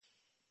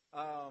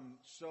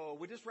So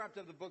we just wrapped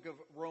up the book of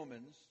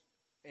Romans,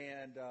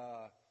 and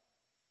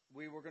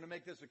we were going to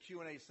make this a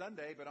Q&A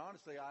Sunday, but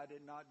honestly, I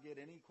did not get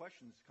any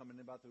questions coming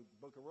about the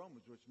book of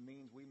Romans, which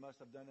means we must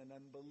have done an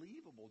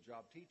unbelievable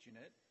job teaching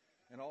it,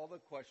 and all the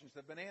questions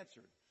have been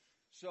answered.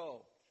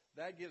 So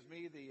that gives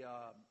me the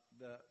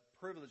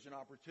privilege and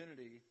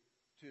opportunity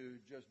to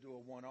just do a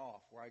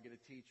one-off where I get to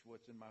teach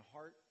what's in my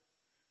heart.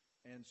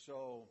 And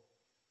so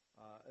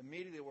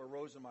immediately what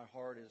rose in my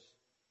heart is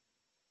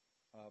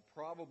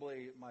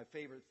probably my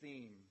favorite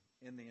theme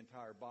in the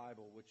entire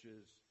Bible, which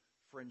is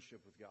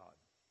friendship with God.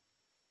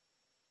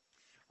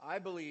 I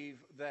believe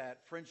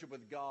that friendship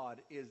with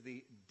God is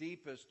the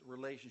deepest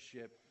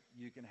relationship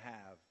you can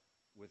have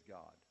with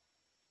God.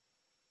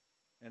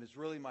 And it's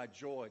really my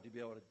joy to be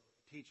able to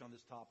teach on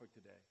this topic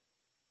today.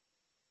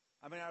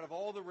 I mean, out of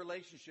all the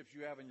relationships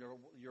you have in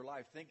your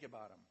life, think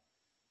about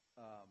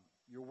them.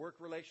 Your work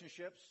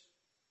relationships,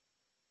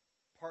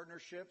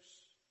 partnerships,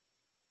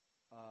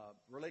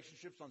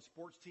 relationships on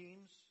sports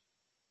teams,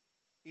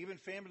 even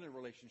family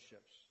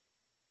relationships.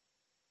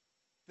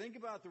 Think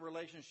about the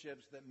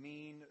relationships that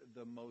mean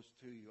the most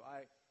to you.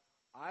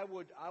 I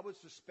would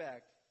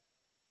suspect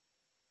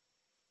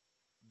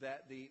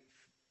that the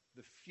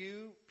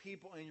few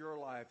people in your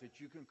life that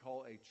you can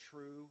call a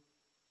true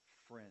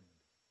friend,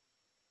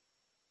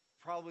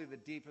 probably the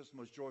deepest,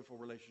 most joyful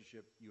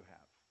relationship you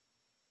have.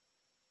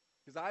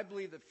 Because I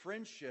believe that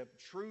friendship,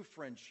 true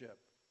friendship,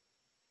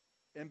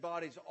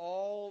 embodies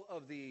all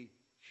of the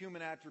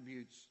human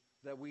attributes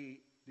that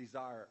we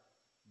desire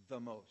the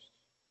most.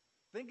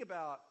 Think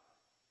about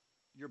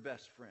your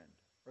best friend,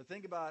 or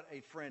think about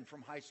a friend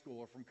from high school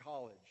or from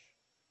college.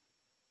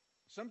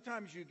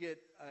 Sometimes you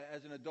get,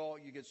 as an adult,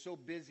 you get so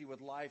busy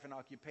with life and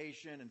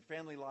occupation and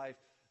family life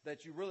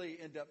that you really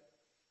end up,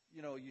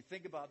 you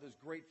think about those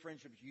great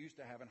friendships you used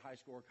to have in high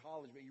school or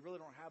college, but you really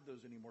don't have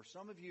those anymore.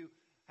 Some of you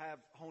have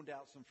honed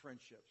out some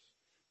friendships.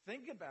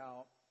 Think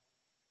about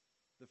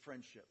the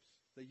friendships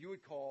that you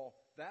would call,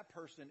 that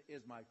person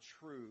is my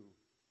true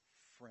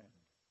friend.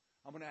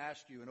 I'm going to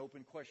ask you an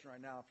open question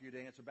right now for you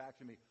to answer back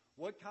to me.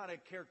 What kind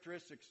of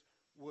characteristics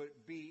would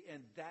be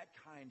in that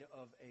kind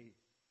of a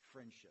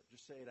friendship?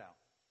 Just say it out.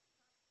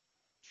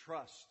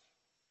 Trust,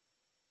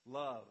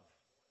 love,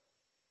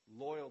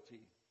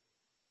 loyalty,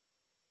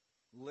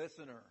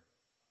 listener,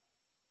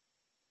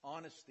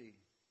 honesty.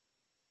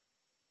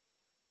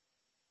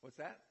 What's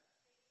that?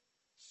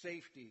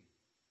 Safety.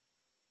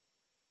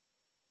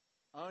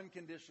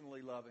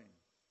 Unconditionally loving.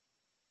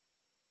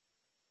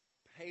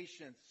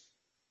 Patience.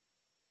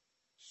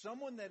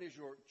 Someone that is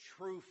your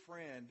true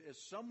friend is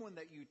someone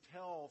that you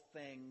tell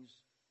things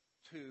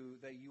to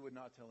that you would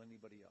not tell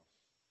anybody else.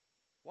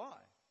 Why?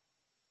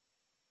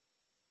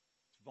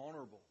 It's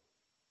vulnerable.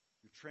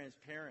 You're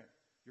transparent.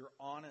 You're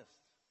honest.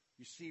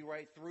 You see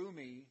right through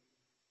me,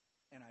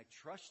 and I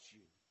trust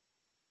you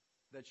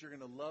that you're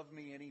going to love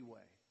me anyway.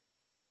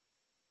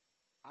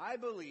 I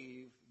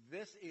believe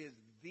this is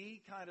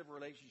the kind of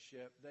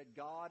relationship that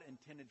God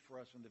intended for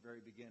us from the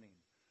very beginning.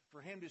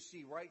 For Him to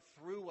see right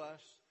through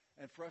us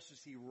and for us to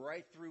see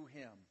right through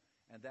Him.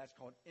 And that's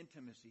called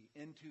intimacy,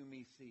 into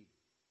me see.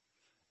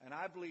 And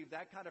I believe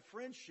that kind of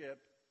friendship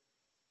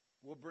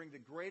will bring the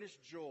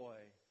greatest joy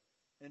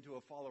into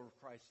a follower of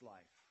Christ's life.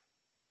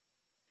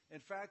 In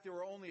fact, there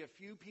were only a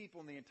few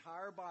people in the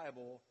entire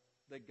Bible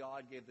that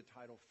God gave the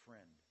title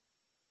friend.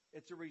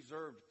 It's a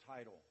reserved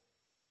title.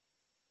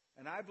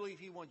 And I believe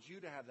He wants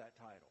you to have that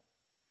title.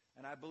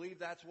 And I believe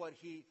that's what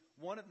He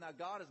wanted. Now,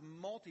 God is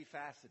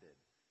multifaceted.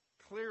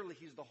 Clearly,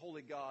 He's the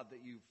holy God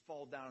that you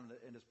fall down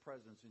in His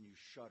presence and you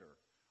shudder.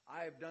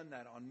 I have done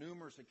that on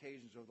numerous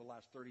occasions over the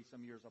last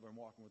 30-some years I've been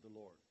walking with the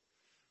Lord.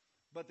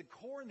 But the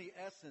core and the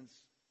essence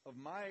of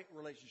my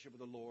relationship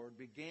with the Lord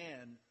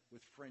began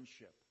with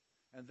friendship.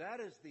 And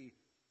that is the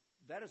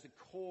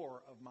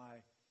core of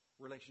my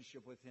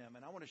relationship with Him.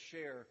 And I want to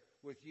share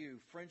with you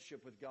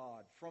friendship with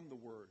God from the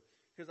Word.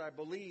 Because I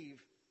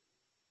believe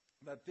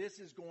that this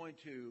is going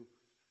to,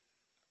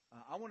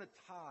 I want to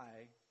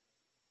tie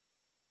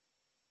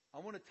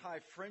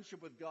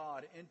friendship with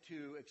God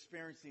into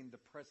experiencing the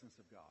presence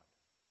of God.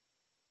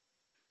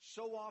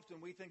 So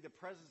often we think the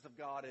presence of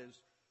God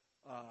is,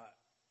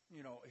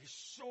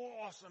 He's so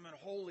awesome and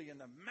holy, and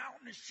the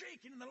mountain is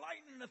shaking, and the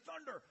lightning and the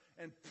thunder,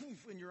 and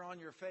poof, and you're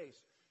on your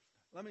face.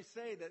 Let me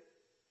say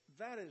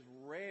that is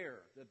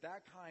rare,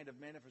 that kind of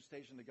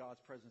manifestation of God's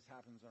presence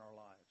happens in our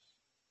lives.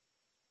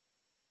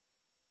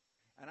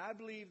 And I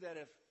believe that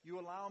if you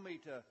allow me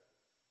to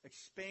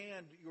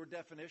expand your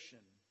definition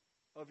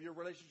of your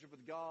relationship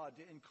with God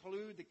to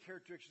include the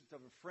characteristics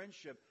of a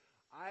friendship,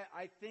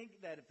 I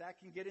think that if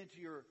that can get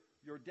into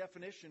your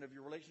definition of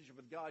your relationship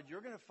with God, you're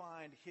going to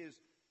find His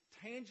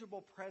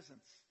tangible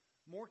presence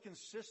more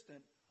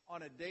consistent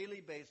on a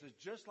daily basis,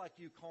 just like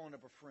you calling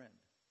up a friend.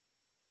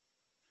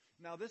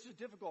 Now, this is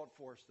difficult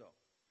for us, though,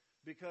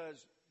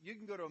 because you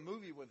can go to a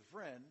movie with a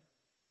friend,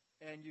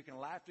 and you can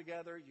laugh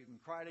together, you can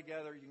cry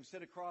together, you can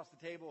sit across the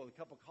table with a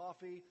cup of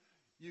coffee,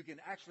 You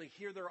can actually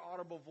hear their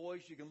audible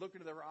voice. You can look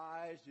into their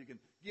eyes. You can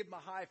give them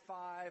a high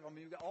five. I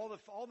mean, all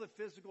the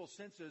physical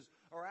senses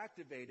are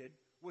activated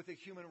with a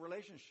human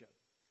relationship.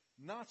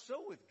 Not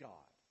so with God.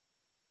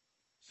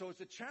 So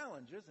it's a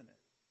challenge, isn't it?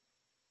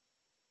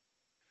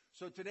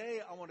 So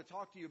today I want to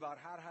talk to you about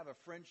how to have a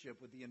friendship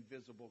with the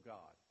invisible God.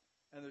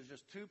 And there's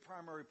just two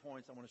primary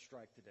points I want to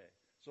strike today.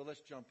 So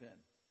let's jump in.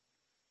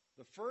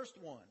 The first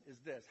one is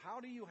this. How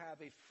do you have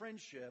a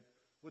friendship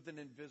with an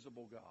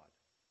invisible God?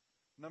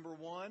 Number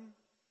one,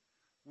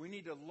 we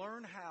need to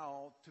learn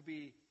how to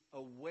be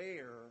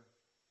aware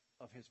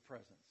of His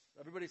presence.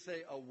 Everybody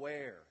say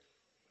aware.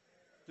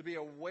 To be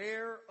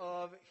aware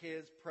of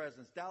His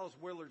presence. Dallas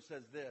Willard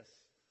says this.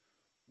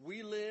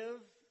 We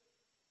live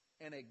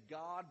in a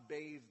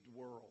God-bathed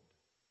world.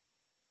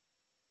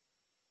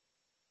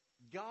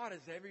 God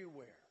is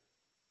everywhere.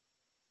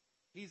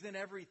 He's in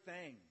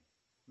everything.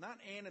 Not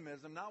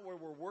animism, not where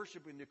we're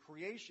worshiping the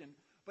creation,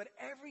 but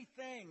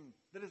everything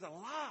that is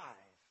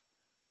alive,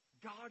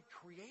 God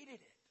created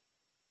it.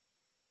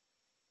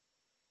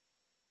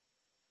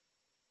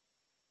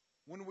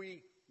 When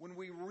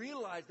we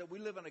realize that we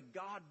live in a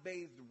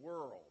God-bathed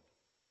world,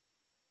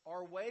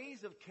 our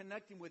ways of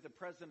connecting with the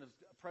presence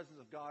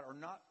of God are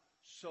not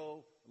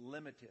so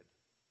limited.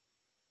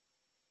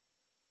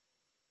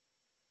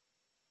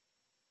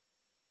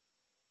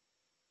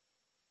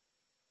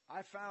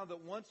 I found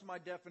that once my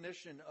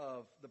definition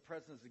of the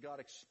presence of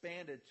God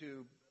expanded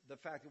to the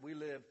fact that we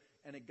live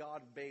in a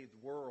God-bathed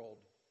world,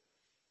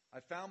 I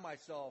found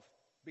myself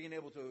being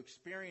able to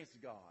experience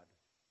God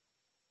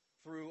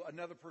through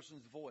another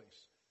person's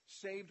voice,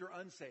 saved or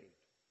unsaved.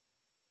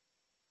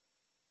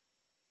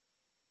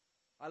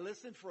 I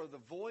listen for the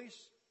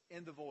voice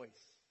in the voice.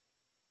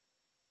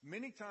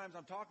 Many times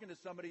I'm talking to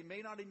somebody,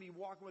 may not even be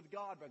walking with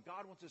God, but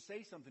God wants to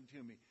say something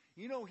to me.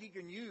 You know, He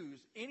can use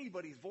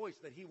anybody's voice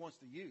that He wants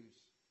to use.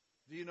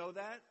 Do you know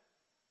that?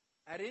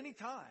 At any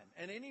time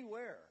and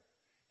anywhere.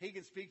 He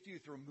can speak to you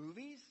through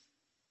movies,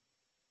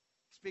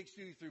 speaks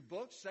to you through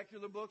books,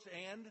 secular books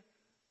and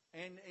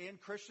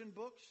Christian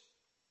books.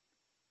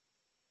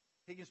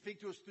 He can speak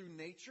to us through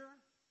nature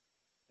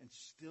and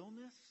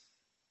stillness.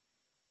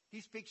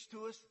 He speaks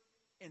to us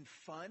in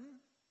fun.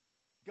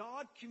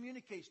 God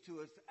communicates to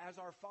us as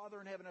our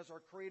Father in heaven, as our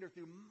Creator,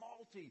 through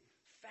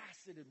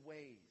multifaceted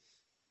ways.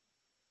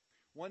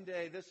 One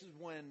day, this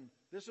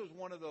was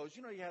one of those,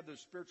 you know, you have those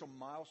spiritual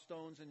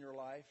milestones in your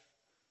life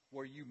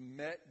where you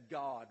met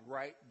God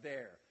right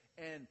there.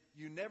 And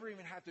you never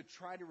even have to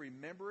try to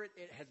remember it.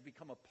 It has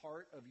become a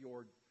part of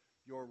your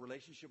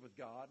relationship with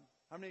God.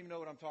 How many of you know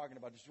what I'm talking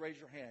about? Just raise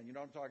your hand. You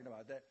know what I'm talking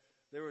about.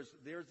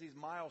 There's these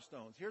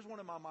milestones. Here's one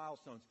of my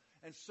milestones.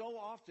 And so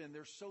often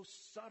they're so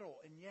subtle,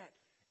 and yet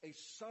a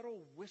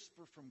subtle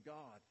whisper from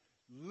God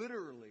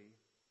literally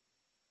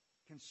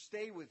can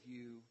stay with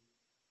you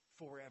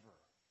forever.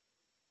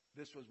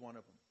 This was one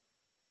of them.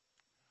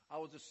 I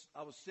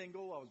was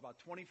single. I was about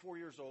 24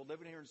 years old,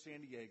 living here in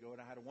San Diego,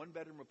 and I had a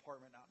one-bedroom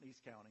apartment out in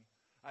East County.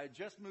 I had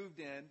just moved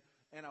in,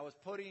 and I was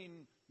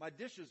putting my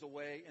dishes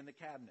away in the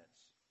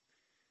cabinets.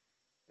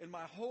 In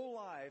my whole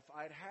life,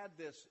 I'd had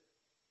this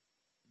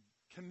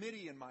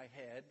committee in my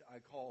head, I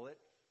call it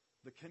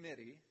the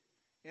committee,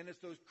 and it's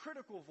those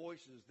critical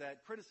voices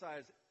that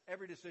criticize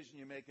every decision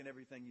you make and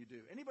everything you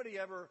do.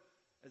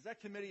 Has that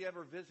committee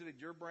ever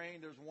visited your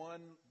brain? There's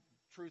one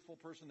truthful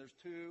person, there's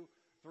 2,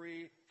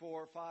 3,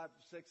 4, 5,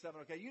 6,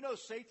 7. Okay, you know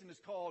Satan is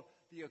called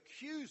the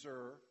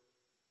accuser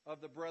of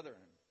the brethren.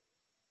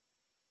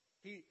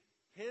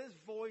 His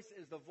voice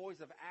is the voice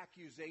of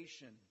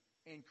accusation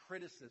and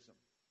criticism.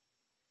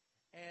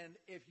 And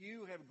if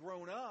you have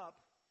grown up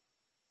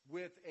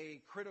with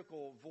a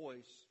critical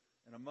voice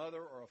and a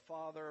mother or a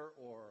father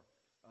or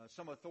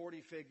some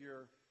authority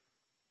figure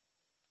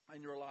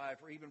in your life,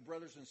 or even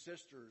brothers and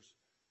sisters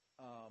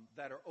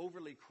that are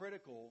overly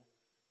critical,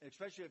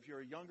 especially if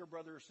you're a younger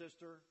brother or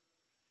sister,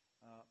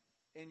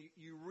 and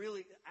you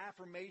really,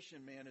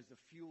 affirmation, man, is the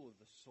fuel of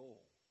the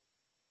soul.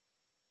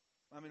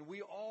 I mean,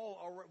 we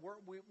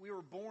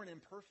were born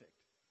imperfect.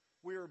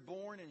 We were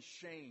born in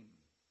shame,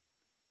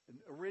 in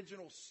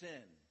original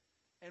sin.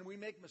 And we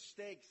make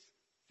mistakes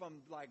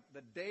from like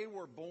the day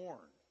we're born.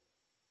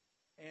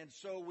 And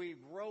so we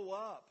grow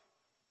up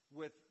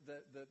with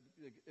the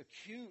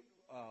acute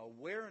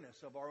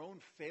awareness of our own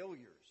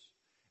failures.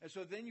 And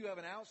so then you have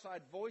an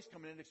outside voice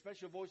coming in,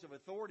 especially a voice of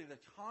authority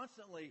that's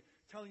constantly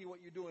telling you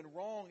what you're doing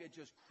wrong. It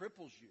just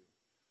cripples you.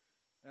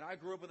 And I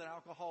grew up with an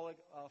alcoholic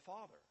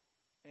father.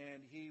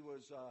 And he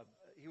was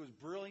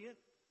brilliant,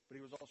 but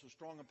he was also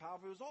strong and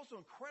powerful. He was also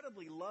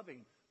incredibly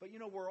loving. But, you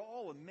know, we're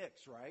all a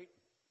mix, right?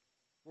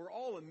 We're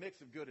all a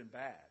mix of good and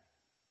bad.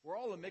 We're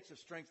all a mix of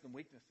strengths and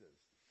weaknesses.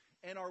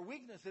 And our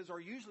weaknesses are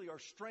usually our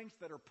strengths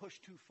that are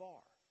pushed too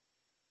far.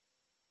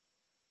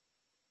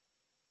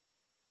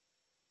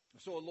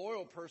 So a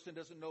loyal person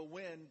doesn't know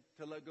when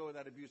to let go of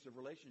that abusive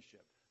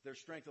relationship. Their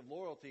strength of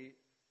loyalty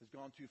has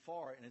gone too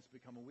far, and it's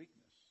become a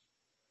weakness.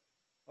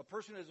 A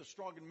person who has a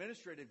strong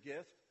administrative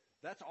gift,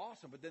 that's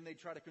awesome, but then they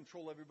try to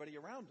control everybody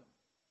around them.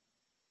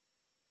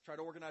 Try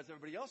to organize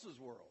everybody else's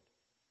world,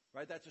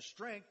 right? That's a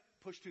strength,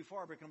 pushed too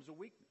far becomes a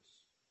weakness.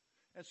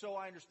 And so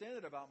I understand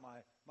it about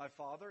my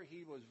father.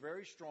 He was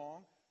very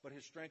strong, but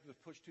his strength was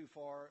pushed too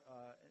far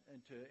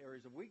into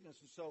areas of weakness.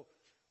 And so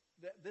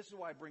this is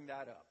why I bring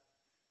that up.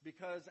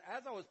 Because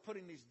as I was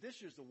putting these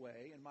dishes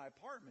away in my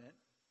apartment,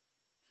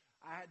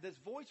 this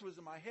voice was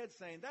in my head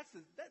saying, that's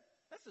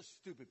a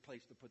stupid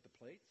place to put the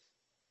plates.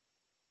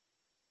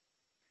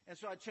 And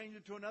so I changed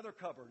it to another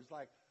cupboard. It's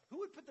like, who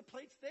would put the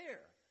plates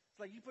there? It's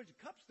like, you put your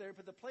cups there,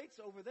 put the plates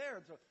over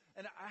there.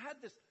 And I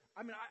had this,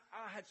 I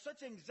had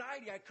such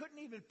anxiety, I couldn't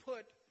even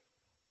put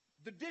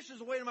the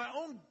dishes away in my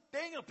own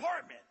dang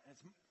apartment.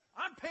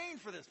 I'm paying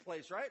for this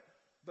place, right?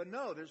 But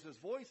no, there's this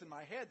voice in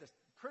my head that's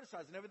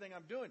criticizing everything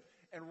I'm doing.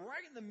 And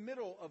right in the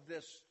middle of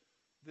this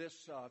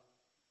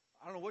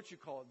I don't know what you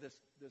call it,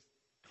 this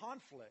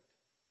conflict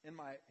in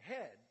my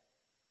head,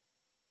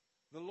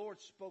 the Lord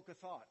spoke a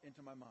thought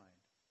into my mind.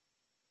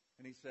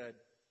 And he said,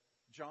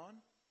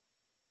 John,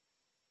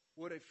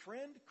 would a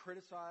friend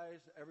criticize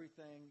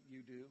everything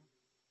you do?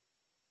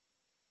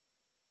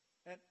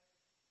 And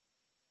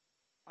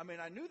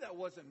I knew that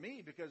wasn't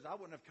me because I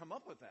wouldn't have come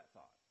up with that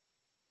thought.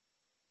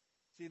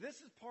 See, this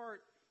is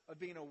part of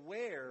being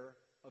aware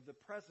of the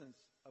presence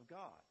of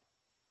God.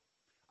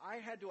 I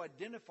had to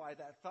identify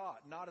that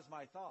thought, not as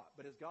my thought,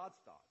 but as God's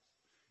thoughts.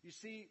 You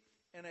see,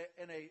 in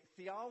a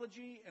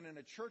theology and in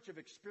a church of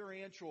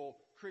experiential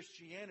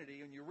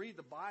Christianity, and you read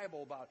the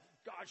Bible about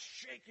God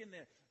shaking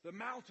the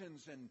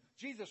mountains and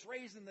Jesus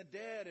raising the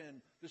dead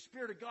and the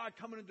Spirit of God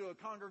coming into a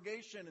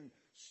congregation and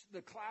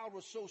the cloud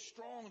was so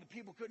strong that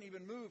people couldn't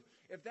even move.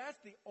 If that's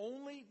the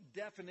only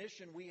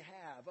definition we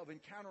have of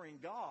encountering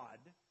God,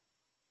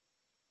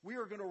 we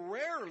are going to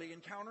rarely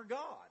encounter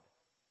God,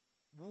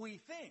 we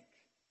think.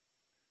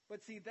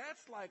 But see,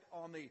 that's like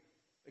on the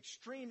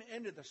extreme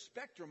end of the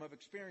spectrum of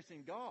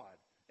experiencing God.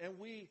 And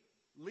we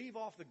leave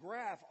off the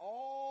graph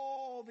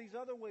all these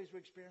other ways we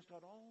experience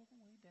God all the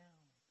way down.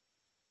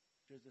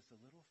 There's just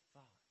a little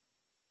thought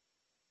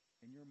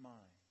in your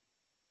mind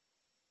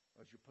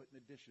as you're putting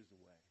the dishes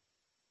away.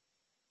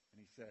 And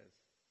he says,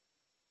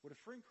 would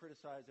a friend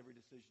criticize every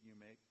decision you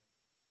make?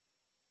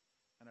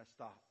 And I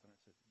stopped and I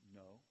said,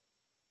 no.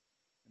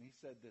 And he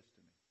said this to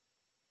me,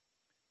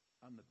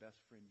 I'm the best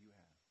friend you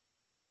have.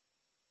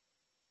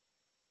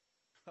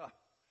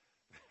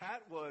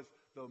 That was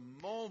the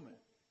moment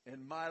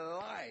in my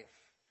life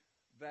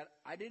that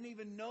I didn't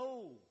even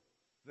know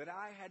that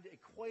I had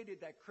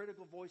equated that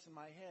critical voice in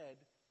my head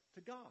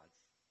to God's.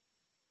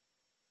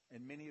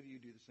 And many of you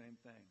do the same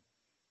thing.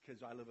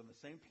 Because I live on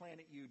the same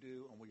planet you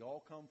do, and we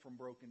all come from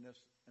brokenness,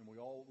 and we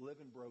all live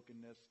in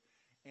brokenness,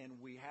 and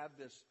we have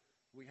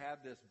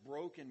this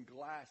broken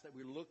glass that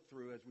we look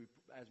through as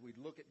we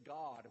look at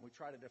God, and we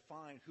try to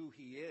define who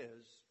He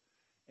is.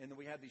 And then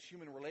we have these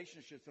human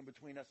relationships in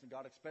between us and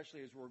God,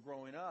 especially as we're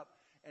growing up.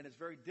 And it's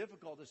very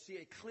difficult to see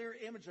a clear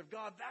image of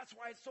God. That's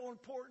why it's so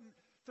important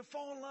to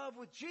fall in love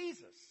with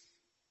Jesus.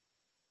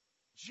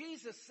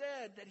 Jesus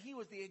said that He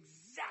was the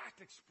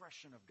exact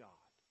expression of God.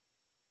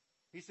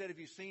 He said, if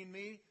you've seen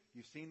me,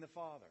 you've seen the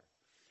Father.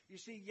 You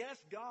see, yes,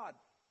 God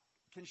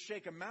can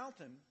shake a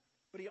mountain,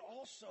 but He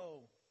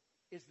also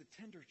is the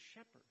tender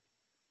shepherd.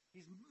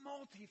 He's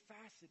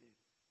multifaceted.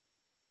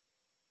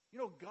 You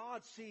know,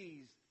 God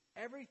sees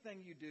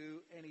everything you do,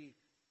 and He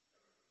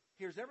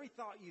hears every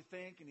thought you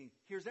think, and He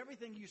hears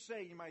everything you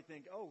say. You might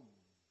think, oh,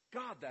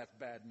 God, that's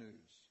bad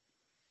news.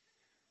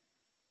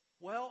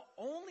 Well,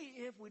 only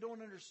if we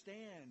don't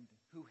understand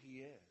who He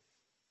is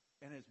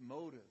and His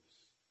motives.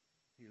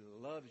 He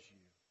loves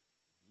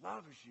you,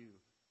 loves you,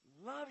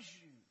 loves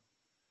you.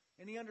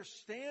 And He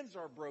understands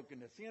our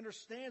brokenness. He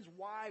understands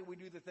why we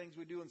do the things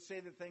we do and say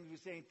the things we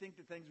say and think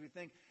the things we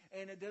think,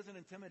 and it doesn't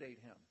intimidate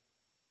Him.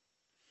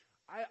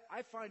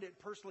 I find it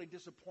personally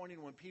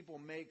disappointing when people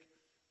make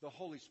the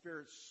Holy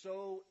Spirit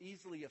so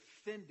easily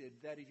offended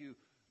that if you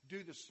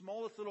do the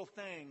smallest little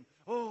thing,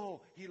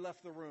 oh, He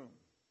left the room.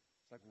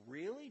 It's like,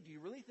 really? Do you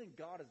really think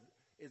God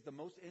is the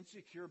most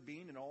insecure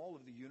being in all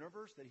of the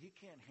universe, that He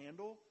can't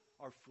handle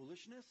our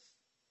foolishness?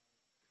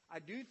 I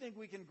do think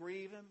we can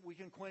grieve Him, we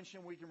can quench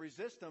Him, we can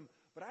resist Him,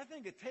 but I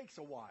think it takes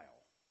a while.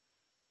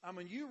 I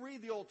mean, you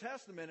read the Old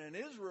Testament, and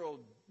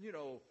Israel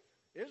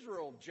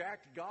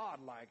jacked God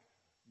like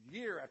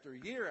year after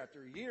year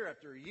after year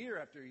after year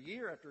after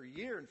year after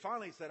year, and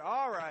finally said,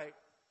 all right,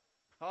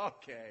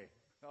 okay,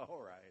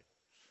 all right.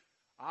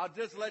 I'll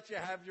just let you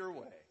have your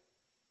way.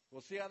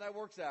 We'll see how that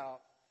works out.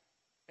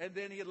 And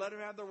then He'd let them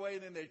have their way,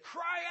 and then they'd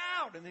cry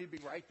out, and He'd be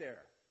right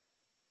there.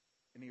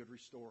 And He would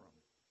restore them.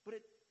 But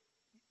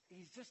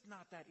He's just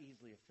not that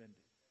easily offended.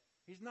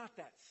 He's not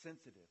that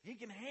sensitive. He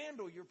can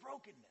handle your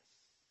brokenness.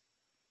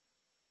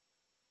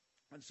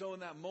 And so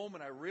in that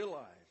moment, I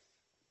realized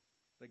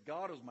that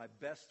God was my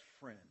best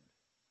friend.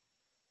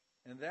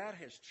 And that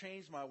has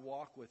changed my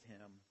walk with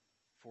Him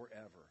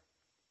forever.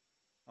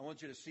 I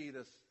want you to see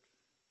this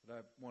that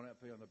I want to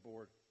put on the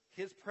board.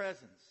 His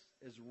presence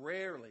is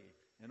rarely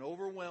an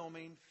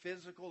overwhelming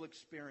physical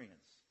experience,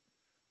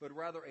 but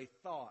rather a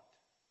thought,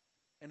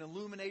 an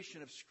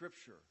illumination of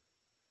Scripture,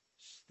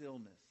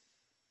 stillness,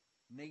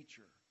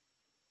 nature,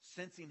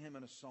 sensing Him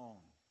in a song,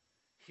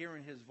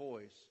 hearing his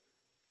voice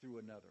through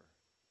another.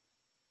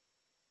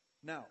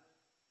 Now,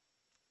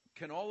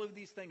 can all of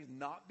these things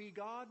not be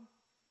God?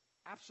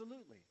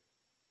 Absolutely.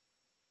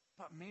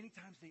 But many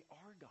times they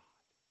are God.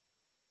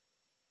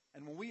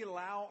 And when we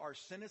allow our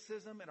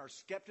cynicism and our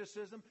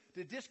skepticism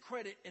to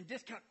discredit and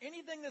discount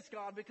anything that's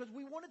God because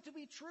we want it to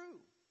be true,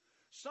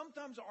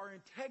 sometimes our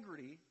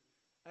integrity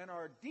and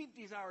our deep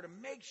desire to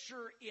make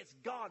sure it's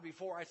God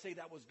before I say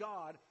that was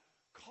God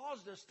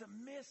caused us to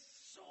miss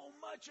so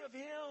much of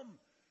him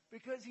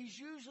because he's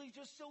usually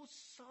just so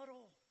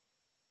subtle.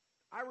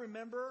 I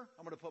remember,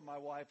 I'm going to put my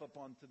wife up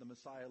onto the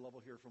Messiah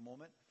level here for a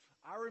moment.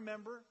 I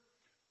remember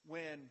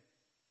when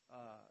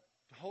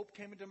hope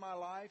came into my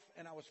life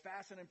and I was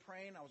fasting and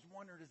praying. I was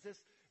wondering,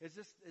 is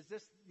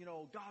this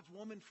God's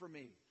woman for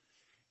me?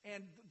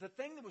 And the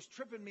thing that was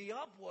tripping me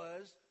up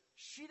was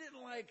she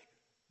didn't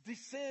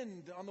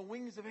descend on the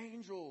wings of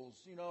angels,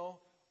 and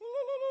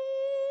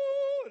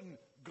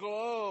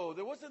glow.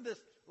 There wasn't this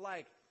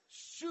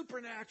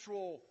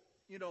supernatural,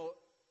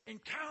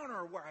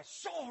 encounter where I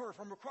saw her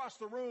from across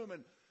the room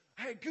and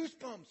I had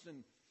goosebumps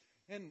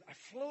and I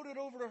floated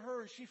over to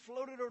her and she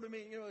floated over to me.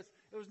 It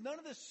was none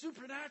of this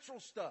supernatural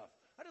stuff.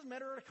 I just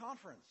met her at a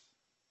conference.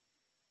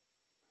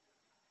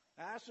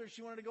 I asked her if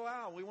she wanted to go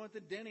out. We went to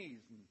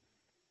Denny's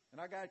and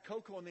I got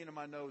cocoa in the end of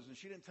my nose and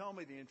she didn't tell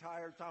me the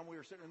entire time we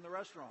were sitting in the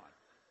restaurant.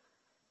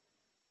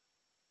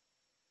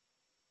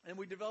 And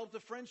we developed a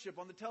friendship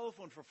on the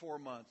telephone for 4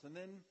 months. And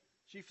then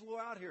she flew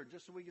out here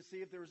just so we could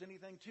see if there was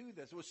anything to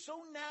this. It was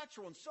so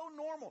natural and so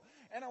normal.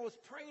 And I was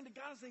praying to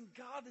God, saying,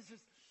 God,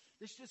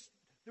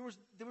 there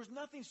was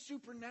nothing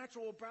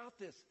supernatural about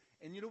this.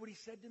 And you know what he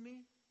said to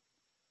me?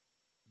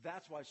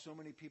 That's why so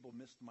many people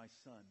missed my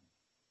son.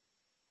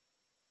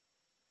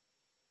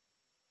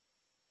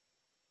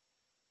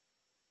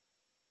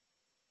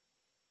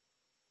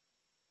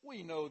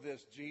 We know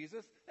this,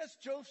 Jesus. That's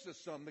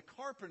Joseph's son, the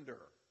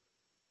carpenter.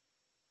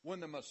 When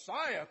the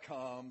Messiah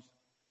comes,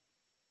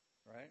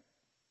 right?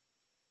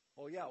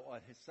 Oh, yeah,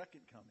 at his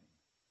second coming.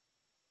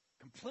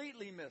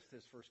 Completely missed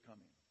his first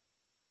coming.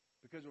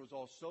 Because it was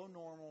all so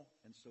normal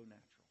and so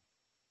natural.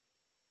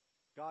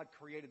 God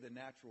created the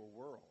natural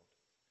world.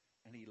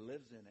 And he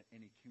lives in it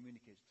and he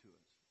communicates to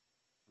us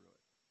through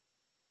it.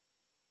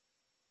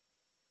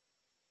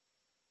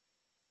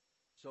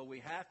 So we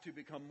have to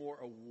become more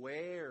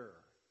aware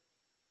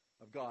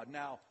of God.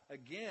 Now,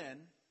 again,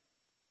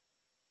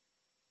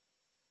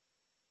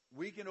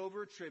 we can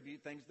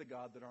over-attribute things to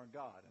God that aren't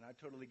God. And I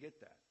totally get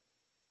that.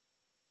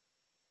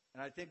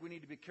 And I think we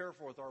need to be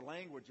careful with our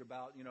language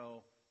about,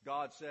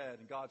 God said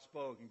and God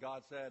spoke and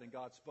God said and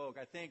God spoke.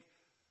 I think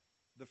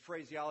the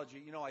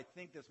phraseology, I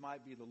think this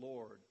might be the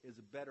Lord, is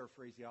a better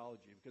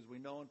phraseology because we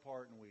know in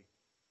part and we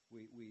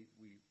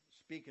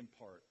speak in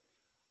part.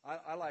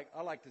 I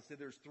like to say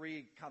there's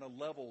 3 kind of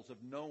levels of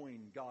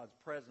knowing God's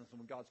presence and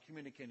when God's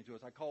communicating to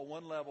us. I call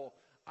one level,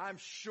 I'm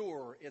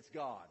sure it's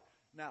God.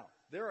 Now,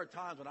 there are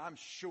times when I'm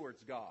sure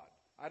it's God.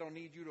 I don't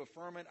need you to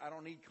affirm it. I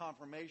don't need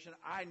confirmation.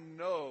 I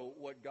know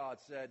what God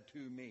said to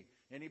me.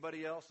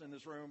 Anybody else in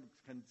this room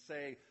can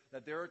say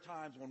that there are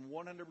times when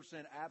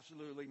 100%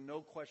 absolutely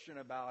no question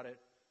about it.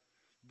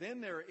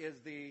 Then there is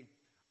the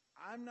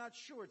I'm not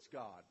sure it's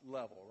God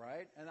level,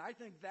 right? And I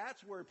think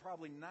that's where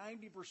probably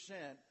 90%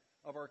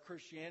 of our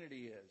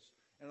Christianity is.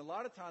 And a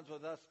lot of times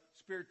with us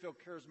Spirit-filled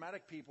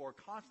charismatic people are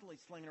constantly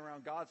slinging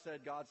around God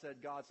said, God said,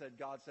 God said,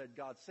 God said,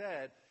 God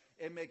said.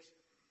 It makes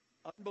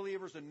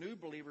unbelievers and new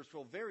believers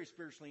feel very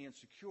spiritually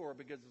insecure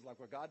because it's like,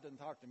 well, God doesn't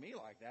talk to me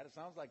like that. It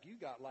sounds like you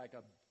got like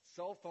a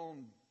cell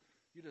phone.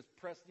 You just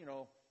press, you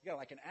got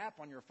like an app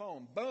on your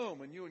phone.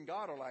 Boom. And you and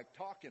God are like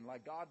talking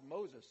like God and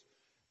Moses.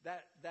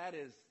 That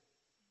is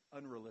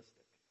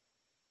unrealistic.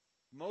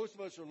 Most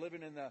of us are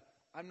living in the,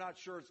 I'm not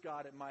sure it's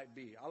God, it might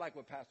be. I like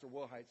what Pastor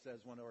Wilhite says,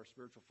 one of our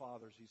spiritual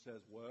fathers. He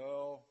says,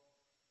 well,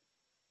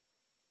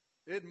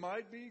 it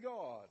might be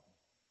God,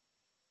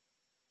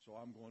 so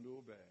I'm going to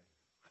obey.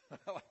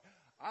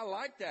 I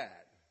like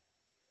that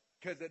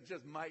because it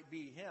just might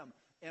be him.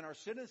 And our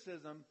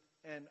cynicism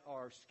and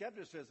our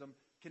skepticism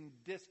can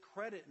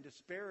discredit and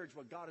disparage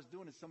what God is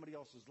doing in somebody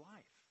else's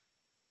life.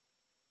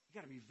 You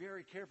got to be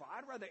very careful.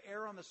 I'd rather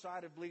err on the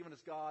side of believing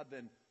it's God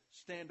than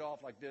stand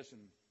off like this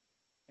and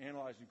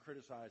analyze and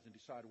criticize and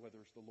decide whether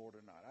it's the Lord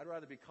or not. I'd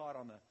rather be caught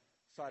on the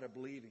side of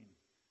believing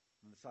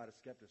than the side of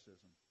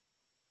skepticism.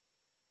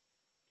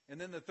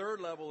 And then the third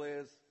level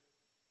is,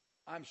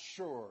 I'm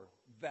sure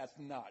that's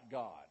not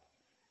God.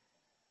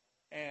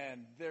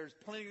 And there's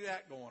plenty of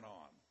that going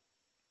on.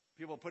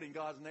 People putting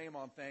God's name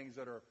on things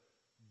that are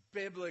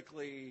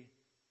biblically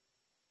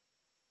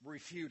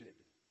refuted.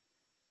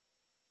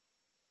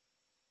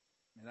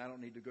 And I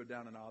don't need to go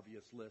down an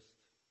obvious list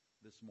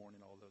this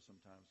morning, although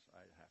sometimes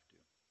I have to.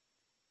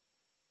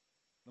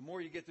 The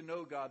more you get to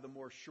know God, the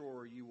more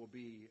sure you will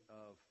be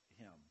of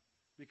him.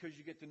 Because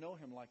you get to know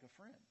him like a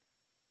friend.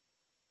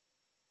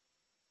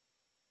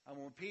 And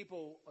when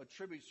people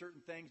attribute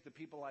certain things to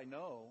people I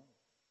know,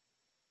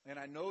 and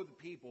I know the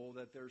people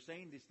that they're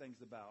saying these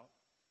things about,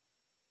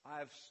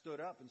 I've stood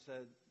up and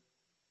said,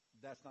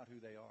 that's not who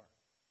they are.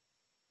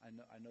 I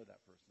know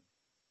that person.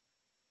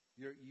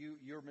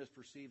 You're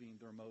misperceiving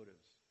their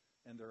motives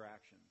and their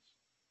actions.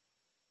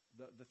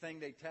 The thing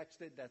they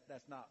texted,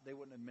 that's not, they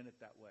wouldn't have meant it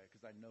that way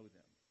because I know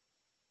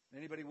them.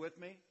 Anybody with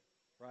me?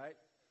 Right?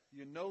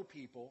 You know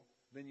people,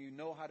 then you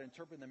know how to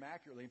interpret them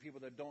accurately, and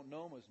people that don't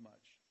know them as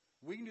much.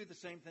 We can do the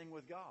same thing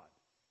with God.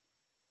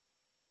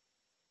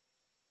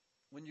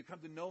 When you come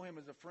to know him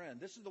as a friend,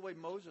 this is the way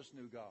Moses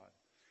knew God.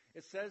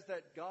 It says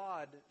that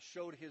God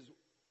showed his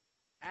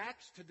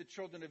acts to the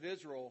children of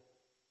Israel,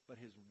 but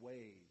his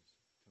ways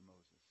to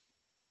Moses.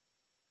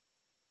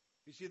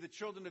 You see, the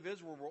children of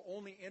Israel were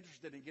only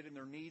interested in getting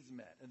their needs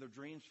met and their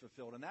dreams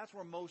fulfilled. And that's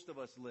where most of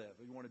us live,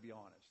 if you want to be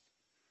honest.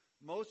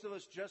 Most of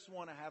us just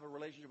want to have a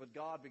relationship with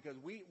God because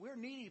we're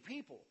needy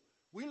people.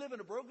 We live in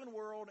a broken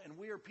world, and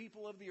we are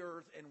people of the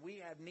earth, and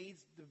we have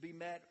needs to be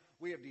met.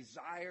 We have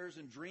desires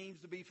and dreams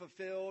to be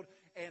fulfilled.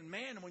 And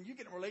man, when you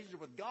get in a relationship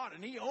with God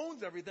and he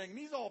owns everything and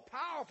he's all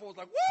powerful, it's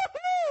like,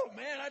 woohoo!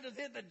 Man, I just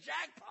hit the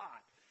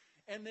jackpot.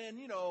 And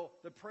then,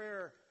 the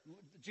prayer,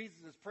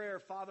 Jesus' prayer,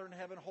 Father in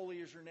heaven, holy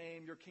is your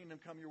name. Your kingdom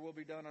come, your will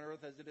be done on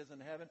earth as it is in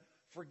heaven.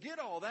 Forget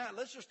all that.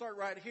 Let's just start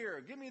right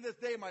here. Give me this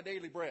day my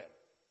daily bread.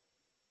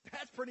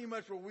 That's pretty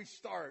much where we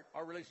start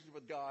our relationship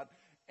with God,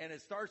 and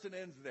it starts and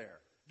ends there.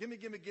 Gimme,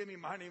 gimme, gimme,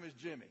 my name is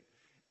Jimmy.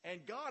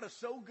 And God is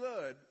so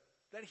good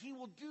that he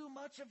will do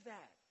much of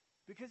that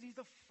because he's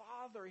a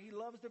father. He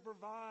loves to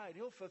provide.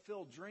 He'll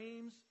fulfill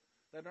dreams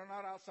that are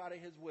not outside of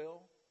his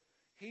will.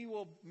 He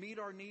will meet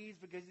our needs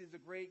because he's a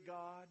great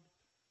God.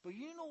 But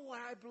you know what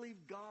I believe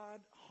God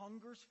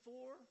hungers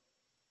for?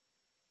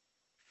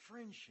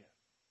 Friendship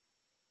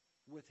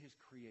with his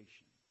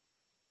creation.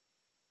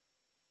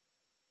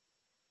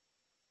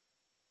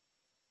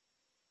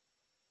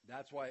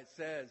 That's why it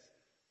says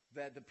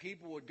that the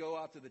people would go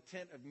out to the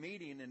tent of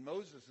meeting in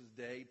Moses'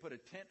 day. He put a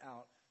tent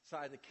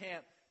outside the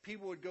camp.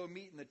 People would go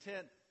meet in the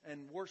tent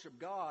and worship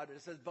God. And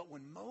it says, but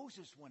when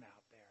Moses went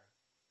out there,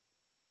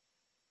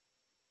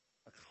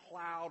 a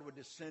cloud would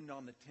descend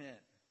on the tent.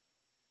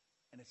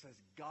 And it says,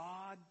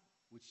 God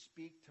would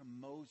speak to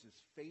Moses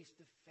face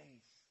to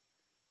face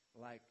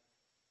like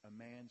a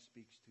man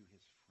speaks to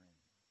his friend.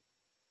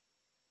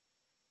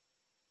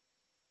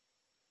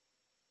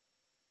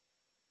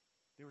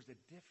 There was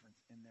a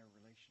difference in their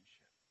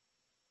relationship.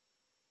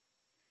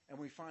 And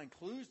we find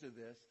clues to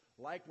this,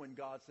 like when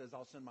God says,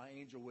 I'll send my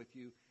angel with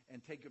you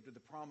and take you up to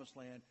the promised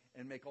land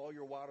and make all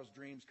your wildest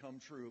dreams come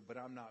true, but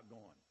I'm not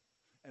going.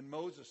 And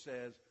Moses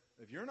says,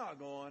 if you're not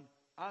going,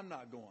 I'm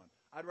not going.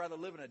 I'd rather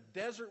live in a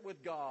desert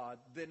with God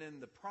than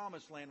in the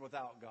promised land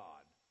without God.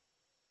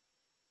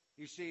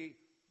 You see,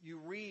 you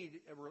read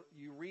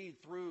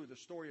through the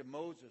story of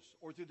Moses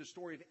or through the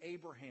story of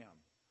Abraham,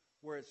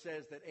 where it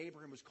says that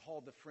Abraham was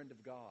called the friend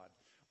of God.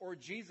 Or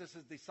Jesus'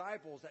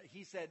 disciples, that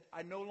he said,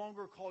 I no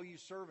longer call you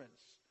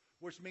servants,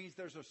 which means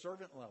there's a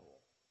servant level.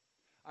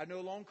 I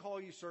no longer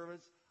call you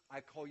servants,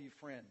 I call you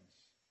friends.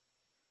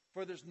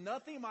 For there's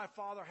nothing my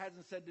Father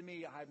hasn't said to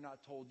me I have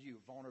not told you.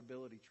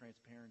 Vulnerability,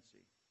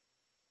 transparency.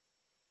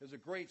 There's a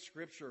great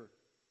scripture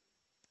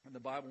in the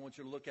Bible I want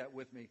you to look at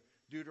with me.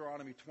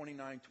 Deuteronomy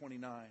 29:29.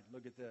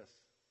 Look at this.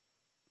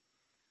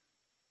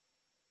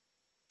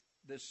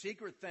 The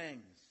secret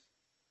things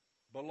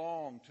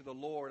belong to the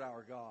Lord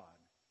our God.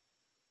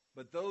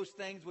 But those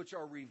things which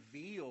are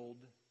revealed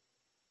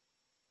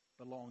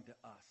belong to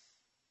us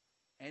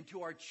and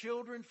to our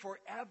children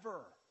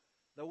forever,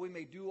 that we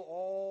may do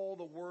all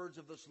the words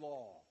of this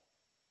law.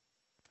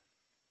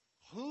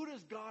 Who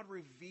does God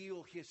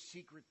reveal his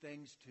secret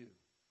things to?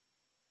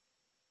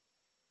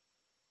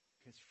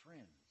 His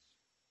friends.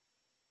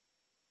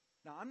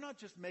 Now, I'm not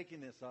just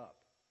making this up.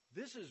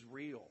 This is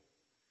real.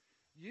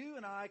 You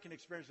and I can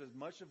experience as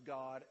much of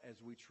God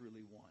as we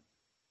truly want.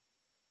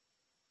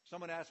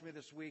 Someone asked me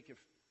this week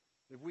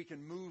if we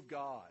can move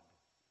God.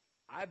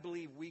 I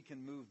believe we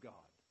can move God.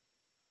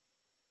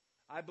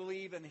 I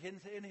believe in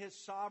his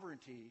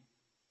sovereignty,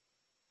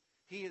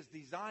 he has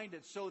designed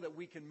it so that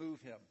we can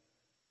move him.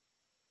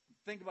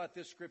 Think about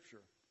this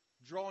scripture.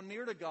 Draw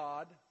near to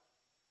God,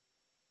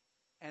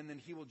 and then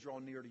he will draw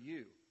near to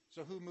you.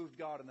 So who moved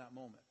God in that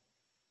moment?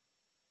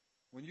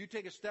 When you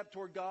take a step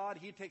toward God,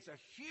 he takes a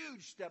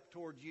huge step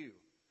toward you.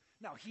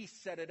 Now, he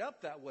set it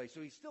up that way,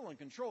 so he's still in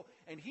control.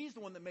 And he's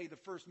the one that made the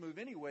first move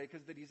anyway,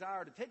 because the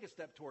desire to take a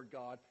step toward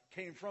God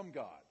came from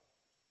God.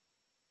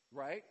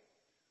 Right?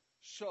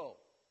 So,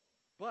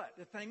 but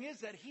the thing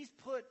is that he's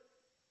put,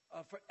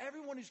 for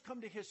everyone who's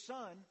come to his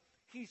Son,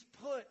 he's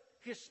put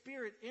his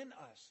Spirit in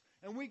us.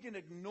 And we can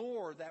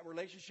ignore that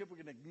relationship. We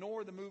can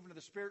ignore the movement of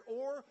the Spirit.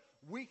 Or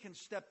we can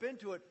step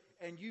into it,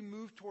 and you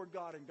move toward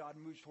God, and God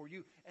moves toward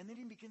you. And then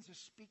he begins to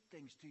speak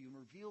things to you and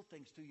reveal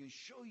things to you and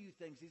show you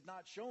things he's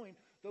not showing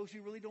those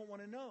who really don't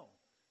want to know.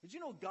 Did you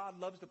know God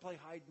loves to play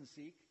hide and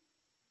seek?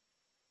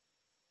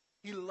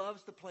 He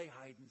loves to play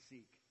hide and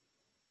seek.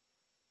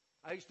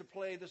 I used to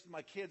play this with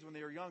my kids when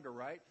they were younger,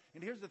 right?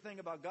 And here's the thing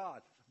about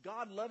God.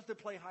 God loves to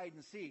play hide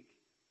and seek,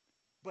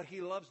 but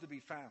he loves to be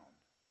found.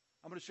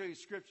 I'm going to show you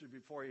scripture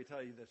before I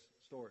tell you this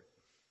story.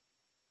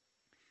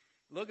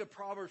 Look at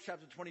Proverbs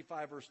chapter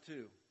 25, verse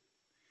 2.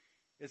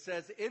 It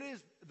says, it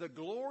is the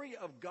glory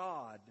of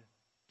God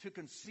to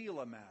conceal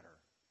a matter,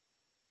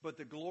 but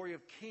the glory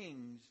of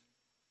kings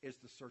is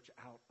to search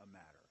out a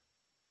matter.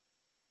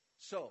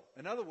 So,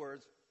 in other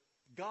words,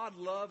 God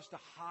loves to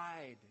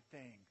hide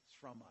things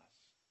from us,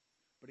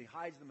 but he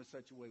hides them in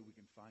such a way we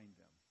can find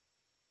them.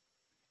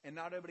 And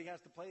not everybody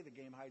has to play the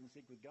game hide and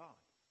seek with God.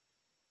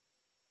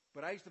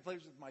 But I used to play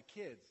this with my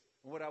kids.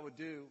 And what I would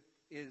do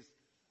is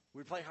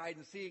we'd play hide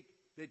and seek.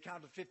 They'd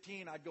count to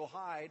 15. I'd go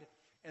hide.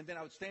 And then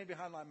I would stand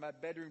behind my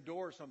bedroom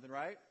door or something,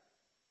 right?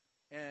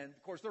 And,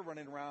 of course, they're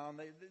running around.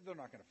 They're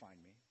not going to find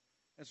me.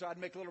 And so I'd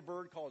make little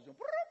bird calls.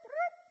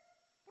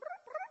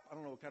 I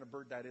don't know what kind of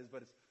bird that is,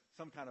 but it's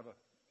some kind of a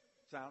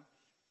sound.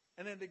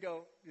 And then they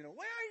go, where are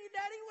you,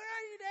 Daddy? Where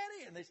are you,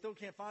 Daddy? And they still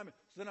can't find me.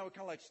 So then I would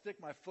kind of like stick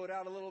my foot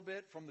out a little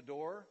bit from the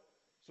door.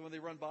 So when they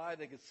run by,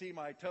 they could see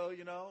my toe, Like,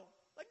 there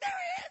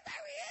he is,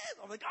 there he is.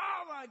 I'm like,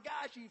 oh my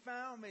gosh, he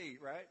found me,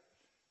 right?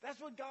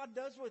 That's what God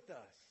does with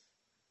us.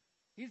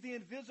 He's the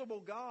invisible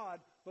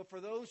God, but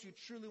for those who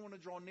truly want to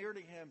draw near to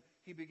him,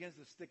 he begins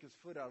to stick his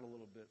foot out a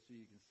little bit so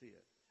you can see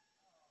it.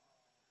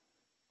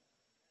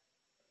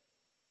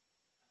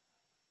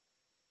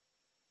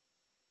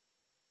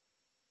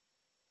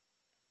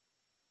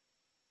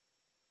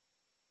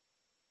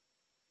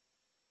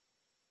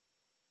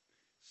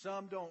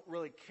 Some don't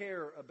really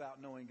care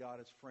about knowing God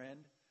as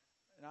friend,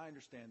 and I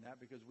understand that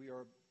because we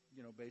are,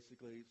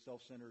 basically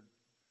self-centered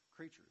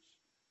creatures.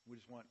 We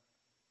just want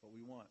what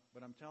we want.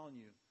 But I'm telling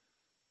you,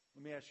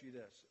 let me ask you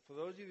this. For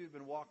those of you who've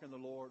been walking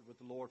with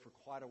the Lord for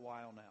quite a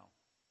while now,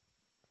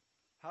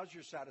 how's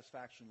your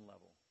satisfaction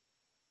level?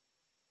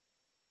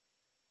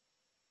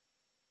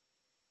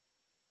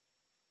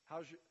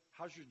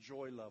 How's your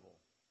joy level?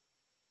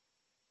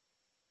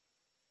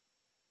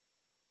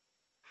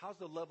 How's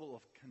the level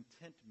of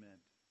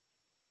contentment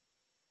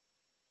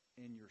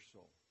in your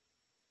soul?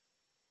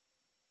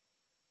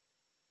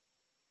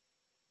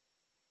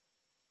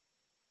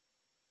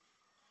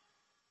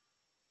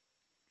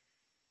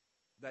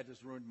 That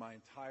just ruined my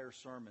entire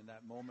sermon,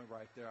 that moment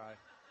right there.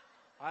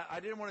 I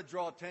didn't want to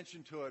draw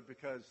attention to it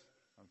because,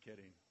 I'm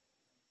kidding.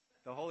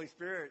 The Holy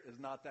Spirit is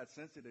not that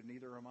sensitive,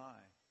 neither am I.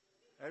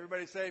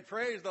 Everybody say,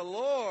 praise the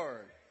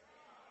Lord.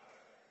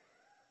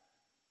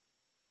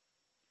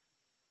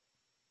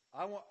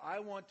 I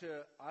want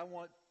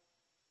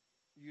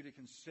you to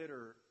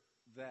consider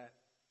that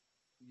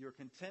your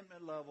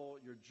contentment level,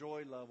 your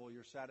joy level,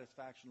 your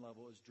satisfaction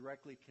level is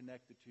directly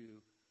connected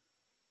to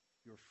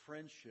your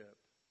friendship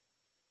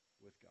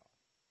with God.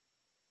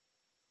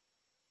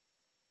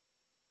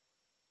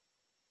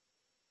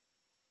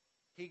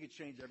 He could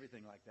change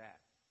everything like that.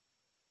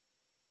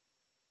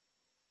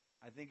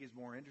 I think he's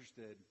more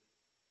interested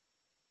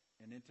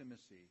in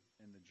intimacy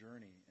and the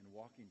journey and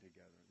walking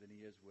together than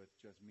he is with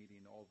just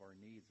meeting all of our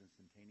needs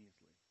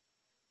instantaneously.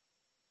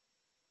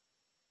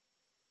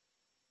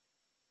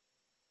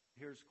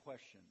 Here's a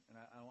question, and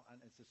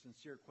it's a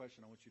sincere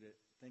question. I want you to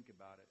think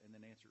about it and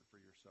then answer it for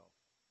yourself.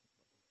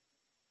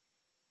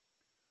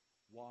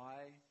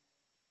 Why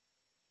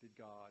did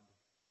God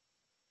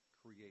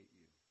create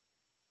you?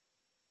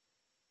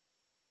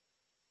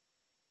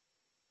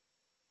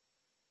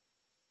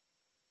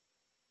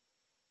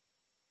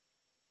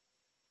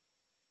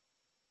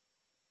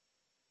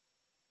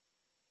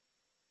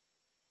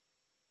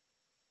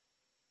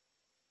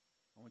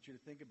 I want you to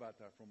think about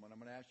that for a moment. I'm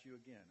going to ask you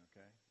again,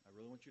 okay? I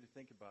really want you to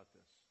think about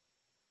this.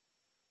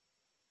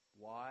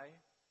 Why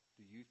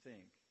do you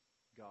think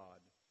God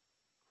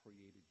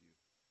created you?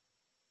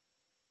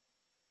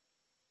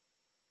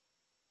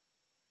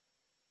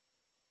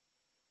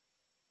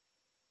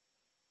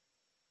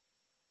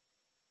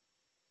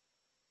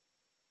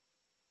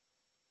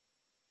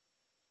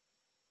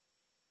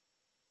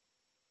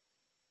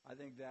 I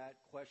think that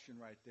question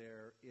right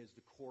there is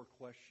the core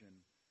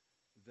question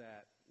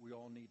that we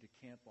all need to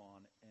camp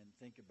on and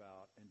think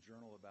about and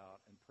journal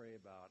about and pray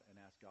about and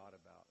ask God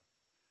about.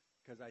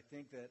 Because I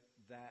think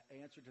that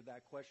answer to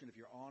that question, if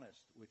you're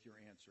honest with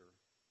your answer,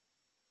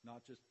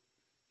 not just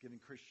giving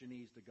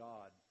Christianese to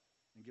God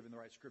and giving the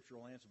right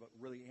scriptural answer, but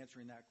really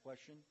answering that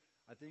question,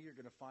 I think you're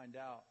going to find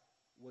out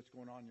what's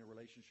going on in your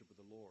relationship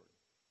with the Lord.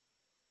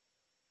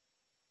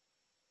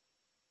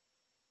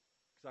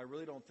 Because I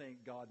really don't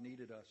think God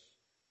needed us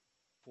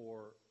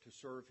to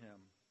serve him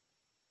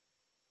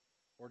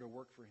or to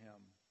work for him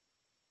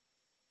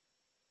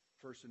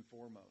first and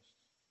foremost.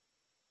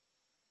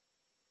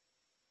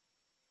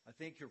 I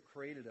think he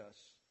created us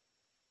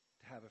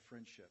to have a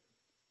friendship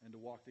and to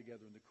walk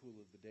together in the cool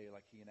of the day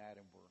like he and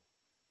Adam were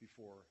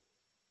before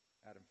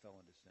Adam fell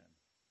into sin.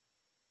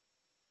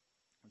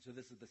 And so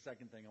this is the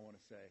second thing I want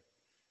to say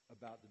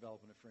about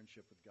developing a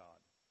friendship with God.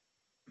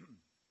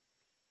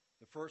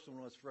 The first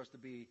one was for us to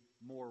be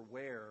more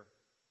aware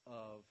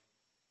of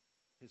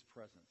his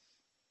presence.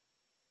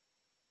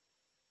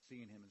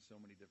 Seeing him in so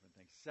many different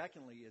things.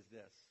 Secondly is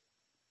this.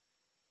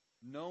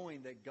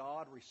 Knowing that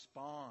God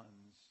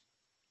responds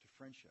to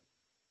friendship.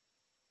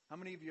 How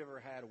many of you ever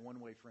had a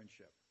one-way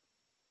friendship?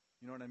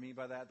 You know what I mean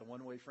by that? The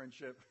one-way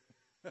friendship?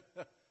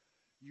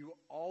 You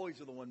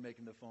always are the one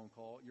making the phone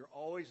call. You're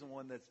always the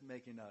one that's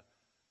making a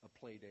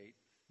play date.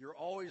 You're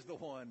always the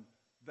one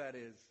that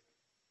is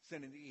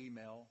sending the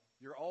email.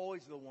 You're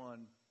always the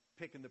one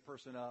picking the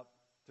person up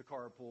to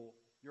carpool.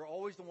 You're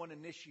always the one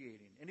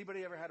initiating.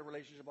 Anybody ever had a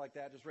relationship like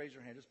that? Just raise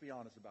your hand. Just be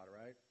honest about it,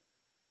 right?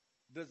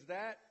 Does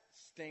that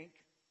stink?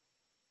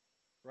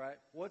 Right?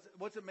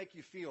 What's it make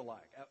you feel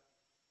like?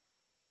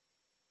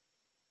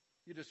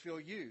 You just feel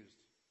used.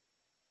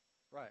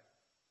 Right.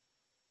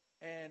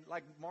 And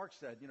like Mark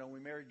said, we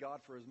married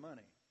God for his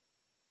money.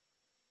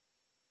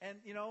 And,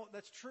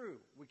 that's true.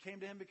 We came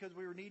to him because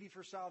we were needy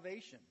for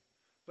salvation.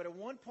 But at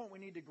one point we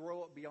need to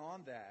grow up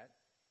beyond that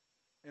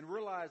and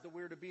realize that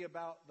we're to be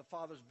about the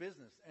Father's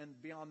business. And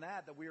beyond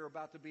that we are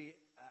about to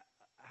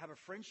have a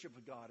friendship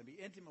with God and be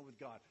intimate with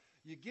God.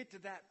 You get to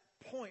that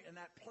point and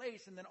that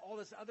place, and then all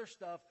this other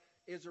stuff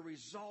is a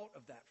result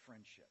of that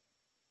friendship.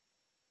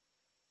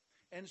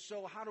 And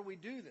so how do we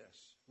do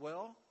this?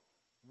 Well,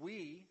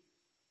 we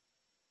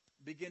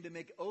begin to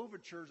make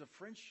overtures of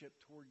friendship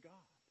toward God.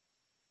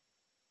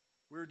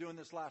 We were doing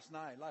this last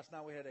night. Last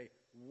night we had a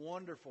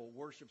wonderful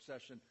worship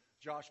session.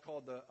 Josh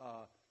called the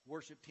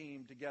worship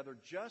team together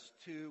just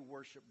to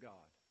worship God.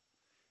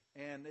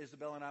 And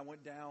Isabel and I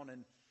went down,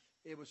 and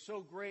it was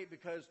so great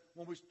because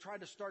when we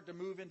tried to start to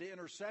move into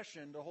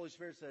intercession, the Holy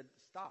Spirit said,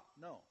 stop,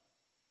 no.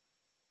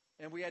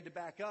 And we had to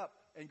back up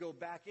and go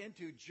back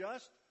into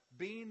just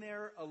being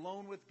there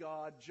alone with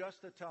God,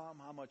 just to tell him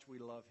how much we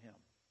love him.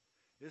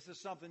 This is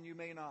something you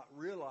may not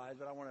realize,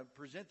 but I want to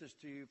present this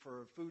to you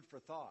for food for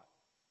thought.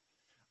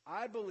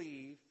 I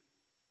believe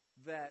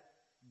that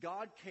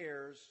God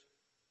cares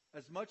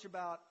as much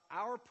about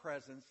our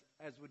presence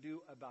as we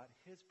do about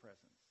his presence.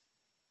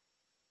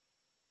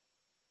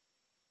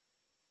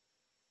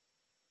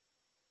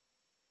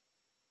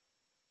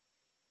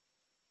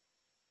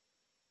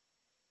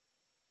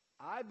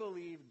 I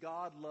believe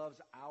God loves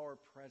our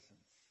presence.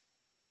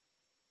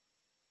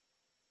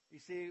 You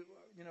see,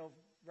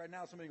 right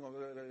now somebody going,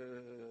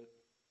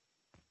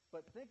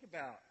 but think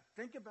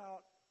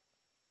about,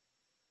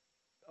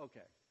 okay,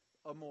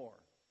 Amor.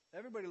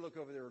 Everybody look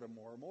over there at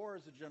Amor. Amor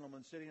is a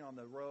gentleman sitting on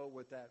the row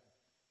with that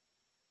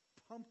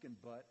pumpkin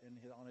butt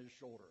on his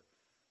shoulder.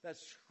 That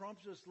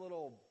scrumptious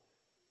little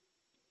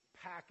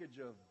package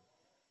of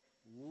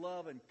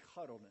love and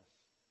cuddleness.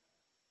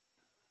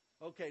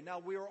 Okay, now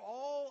we are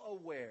all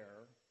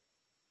aware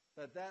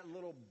that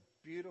little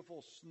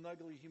beautiful,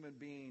 snuggly human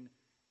being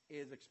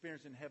is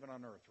experiencing heaven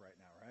on earth right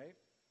now, right?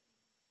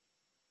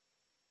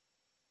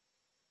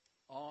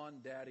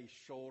 On Daddy's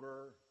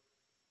shoulder,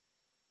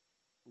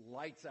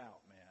 lights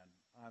out,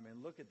 man. I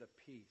mean, look at the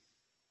peace.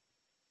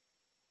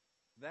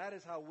 That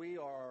is how we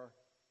are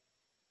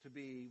to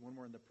be when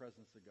we're in the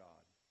presence of God.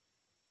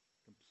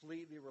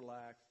 Completely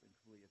relaxed and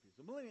completely at peace.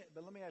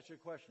 But let me ask you a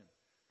question.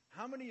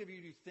 How many of you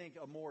do you think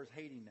Amor is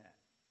hating that?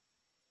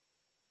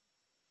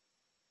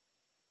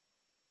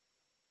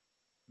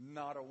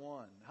 Not a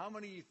one. How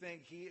many of you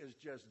think he is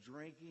just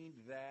drinking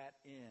that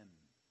in?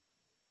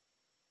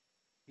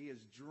 He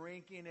is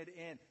drinking it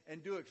in.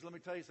 And do it, because let me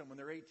tell you something. When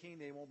they're 18,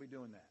 they won't be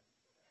doing that.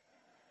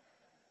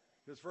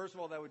 Because first of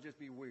all, that would just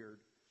be weird.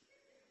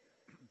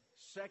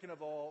 Second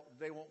of all,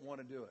 they won't want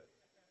to do it.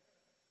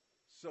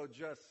 So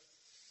just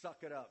suck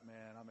it up,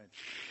 man. I mean,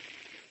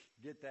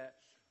 get that.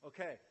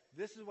 Okay,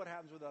 this is what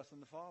happens with us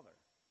and the Father.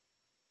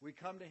 We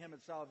come to him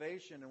at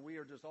salvation, and we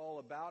are just all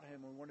about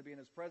him, and we want to be in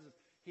his presence.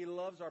 He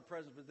loves our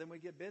presence, but then we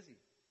get busy.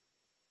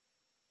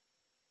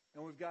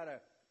 And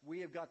we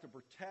have got to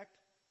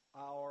protect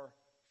our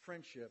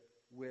friendship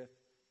with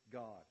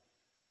God.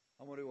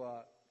 I want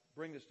to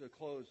bring this to a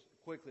close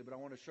quickly, but I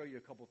want to show you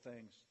a couple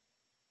things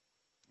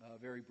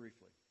very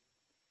briefly.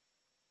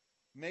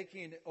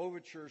 Making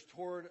overtures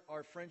toward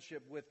our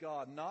friendship with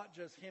God, not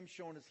just him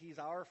showing us he's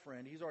our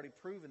friend, he's already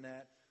proven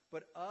that,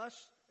 but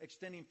us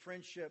extending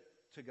friendship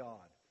to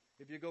God.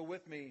 If you go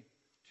with me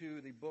to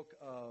the book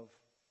of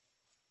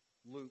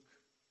Luke.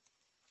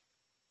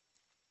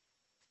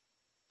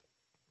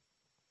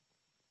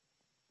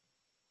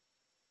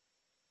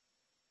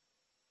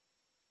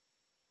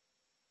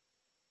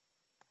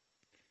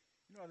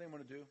 You know what I think I'm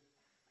going to do?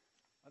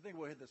 I think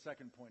we'll hit the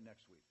second point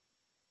next week.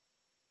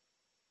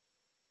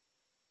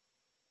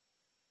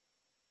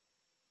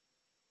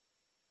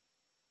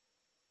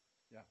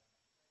 Yeah.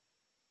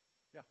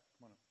 Yeah,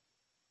 come on up.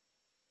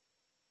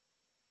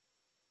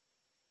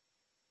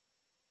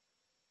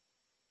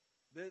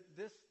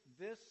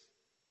 This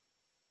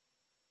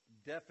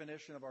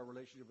definition of our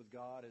relationship with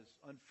God is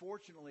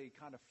unfortunately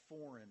kind of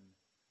foreign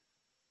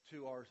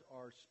to our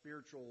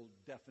spiritual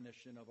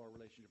definition of our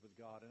relationship with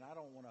God. And I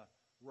don't want to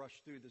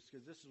rush through this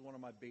because this is one of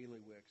my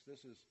bailiwicks.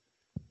 This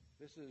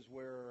is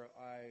where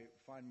I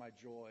find my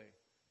joy.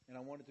 And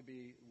I want it to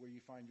be where you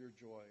find your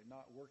joy.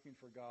 Not working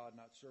for God,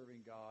 not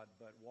serving God,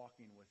 but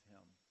walking with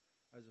him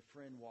as a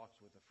friend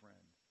walks with a friend.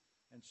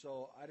 And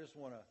so I just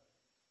want to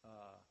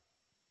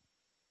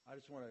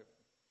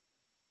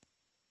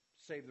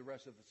save the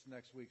rest of this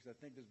next week because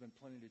I think there's been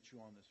plenty to chew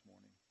on this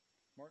morning.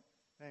 Mark?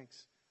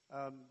 Thanks.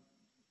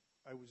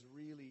 I was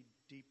really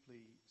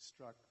deeply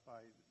struck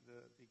by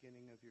the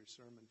beginning of your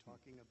sermon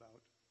talking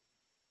about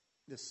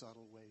the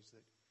subtle ways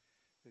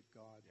that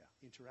God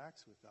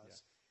interacts with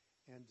us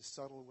and the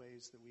subtle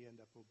ways that we end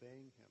up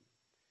obeying him.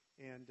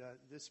 And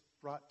this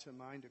brought to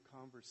mind a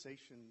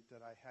conversation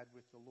that I had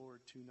with the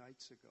Lord 2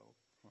 nights ago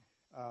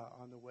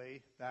on the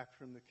way back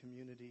from the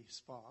community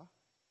spa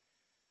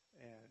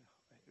and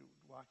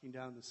walking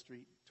down the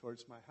street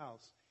towards my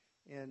house.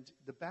 And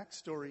the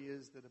backstory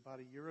is that about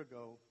a year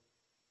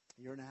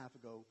and a half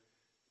ago,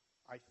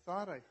 I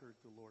thought I heard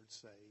the Lord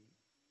say,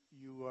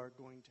 you are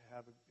going to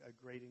have a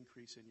great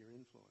increase in your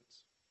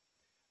influence.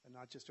 And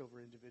not just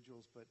over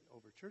individuals, but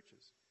over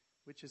churches,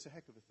 which is a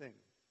heck of a thing.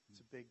 It's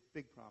a big,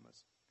 big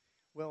promise.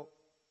 Well,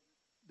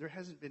 there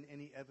hasn't been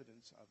any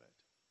evidence of it.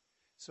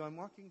 So I'm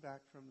walking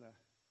back from the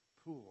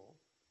pool,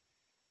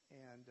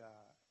 and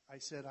I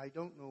said, I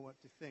don't know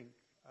what to think.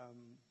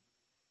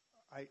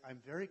 I'm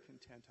very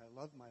content. I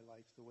love my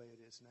life the way it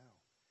is now.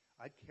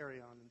 I'd carry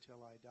on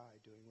until I die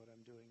doing what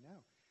I'm doing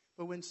now.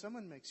 But when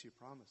someone makes you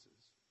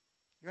promises,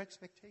 your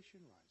expectation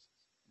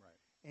rises.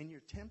 Right. And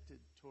you're tempted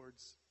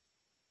towards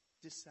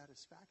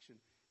dissatisfaction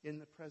in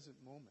the present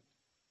moment.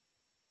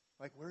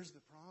 Like, where's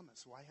the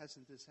promise? Why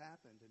hasn't this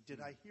happened? And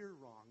did I hear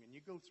wrong? And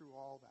you go through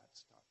all that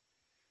stuff.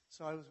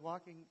 So I was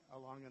walking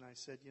along and I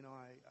said,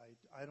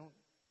 I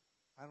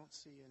don't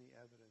see any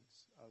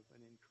evidence of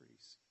an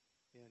increase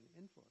in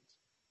influence.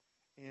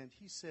 And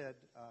he said,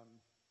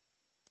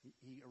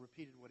 he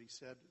repeated what he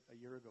said a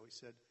year ago. He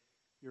said,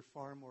 you're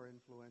far more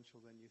influential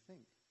than you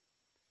think.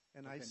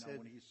 And okay, I said, now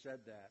when he said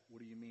that, what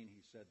do you mean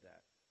he said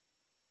that?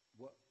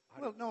 What?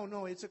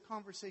 No, it's a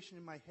conversation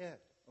in my head.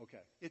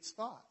 Okay. It's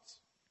thoughts.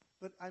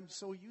 But I'm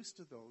so used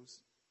to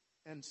those,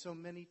 and so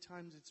many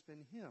times it's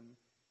been him,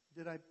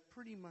 that I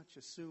pretty much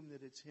assume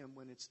that it's him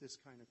when it's this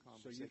kind of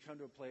conversation. So you come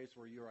to a place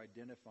where you're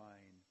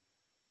identifying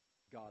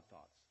God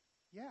thoughts.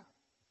 Yeah.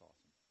 That's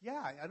awesome.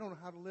 Yeah, I don't know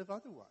how to live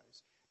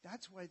otherwise.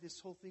 That's why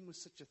this whole thing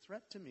was such a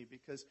threat to me,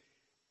 because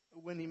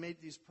when he made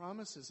these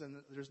promises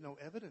and there's no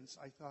evidence,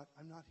 I thought,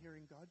 I'm not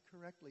hearing God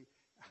correctly.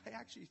 I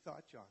actually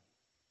thought, John,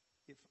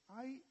 if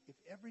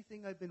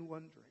everything I've been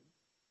wondering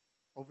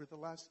over the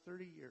last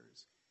 30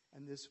 years,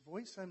 and this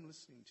voice I'm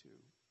listening to,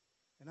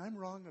 and I'm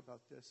wrong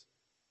about this,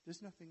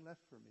 there's nothing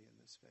left for me in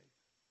this faith.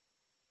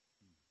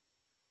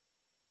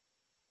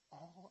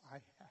 All I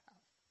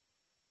have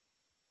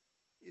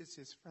is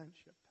his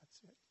friendship. That's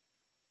it.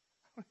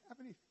 I don't have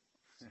anything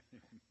else.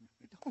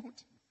 I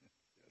don't.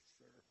 Yes,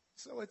 sir.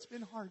 So it's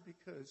been hard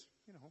because,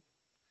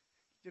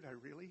 did I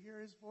really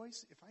hear his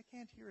voice? If I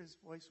can't hear his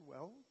voice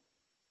well,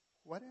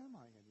 what am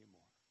I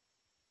anymore?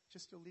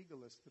 Just a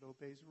legalist that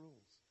obeys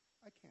rules.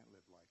 I can't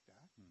live like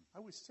that. I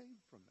was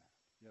saved from that.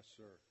 Yes,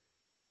 sir.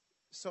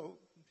 So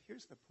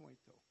here's the point,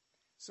 though.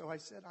 So I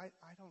said, I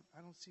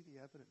don't see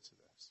the evidence of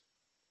this.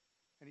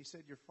 And he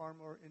said, you're far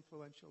more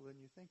influential than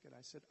you think. And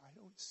I said, I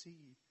don't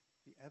see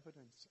the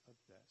evidence of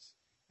this.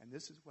 And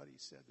this is what he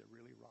said that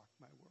really rocked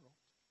my world.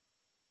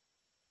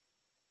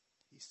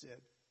 He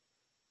said,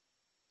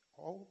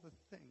 all the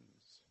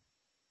things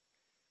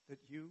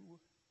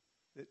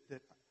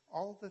that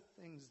all the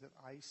things that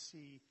I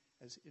see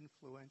as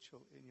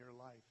influential in your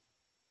life,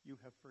 you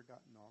have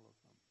forgotten all of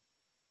them.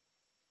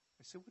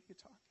 I said, what are you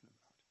talking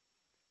about?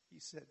 He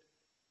said,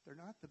 they're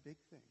not the big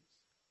things.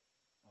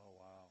 Oh,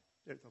 wow.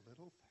 They're the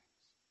little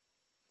things.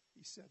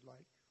 He said,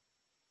 like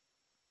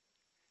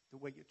the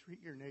way you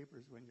treat your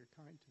neighbors when you're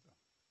kind to them,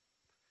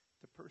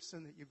 the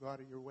person that you go out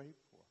of your way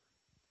for,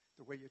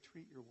 the way you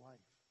treat your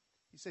wife.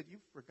 He said,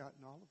 you've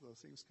forgotten all of those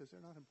things because they're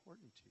not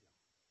important to you.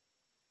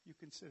 You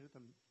consider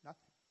them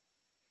nothing.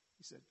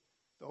 He said,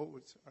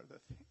 those are the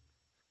things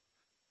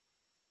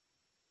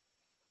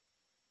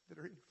that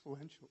are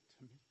influential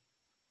to me.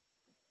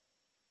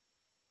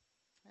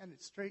 And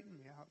it straightened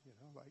me out,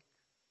 like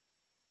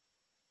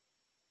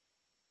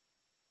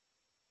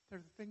they're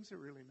the things that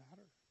really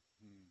matter.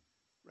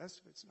 The rest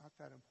of it's not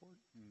that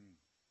important.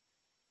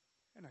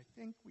 And I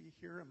think we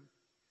hear him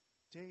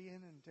day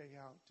in and day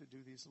out to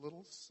do these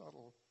little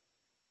subtle,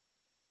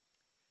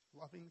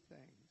 loving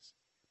things,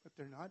 but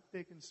they're not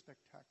big and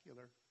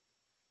spectacular.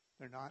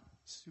 They're not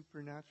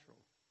supernatural,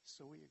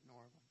 so we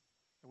ignore them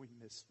and we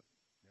miss them.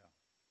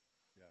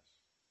 Yeah. Yes.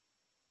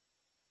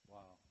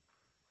 Wow.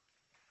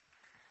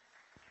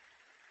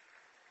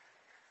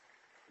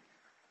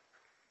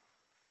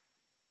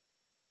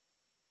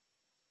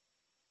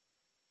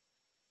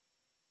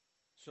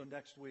 So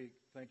next week,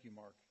 thank you,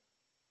 Mark.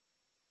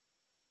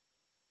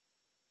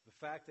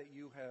 The fact that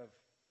you have,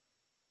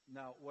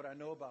 now what I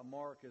know about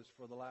Mark is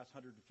for the last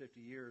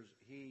 150 years,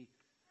 he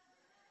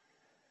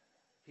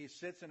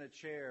sits in a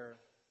chair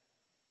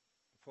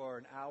for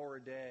an hour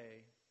a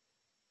day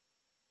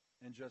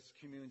and just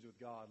communes with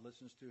God,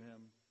 listens to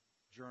him,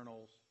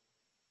 journals.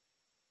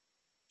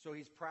 So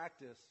he's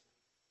practiced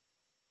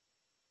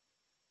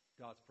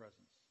God's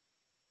presence.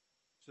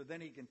 So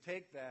then he can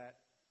take that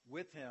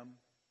with him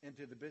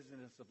into the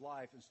business of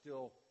life and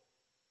still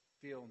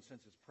feel and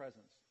sense his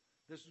presence.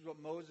 This is what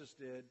Moses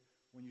did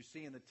when you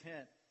see in the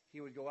tent.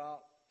 He would go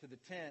out to the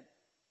tent,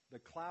 the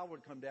cloud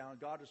would come down,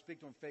 God would speak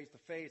to him face to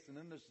face, and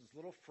then there's this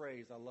little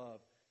phrase I love,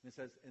 and it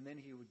says, and then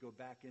he would go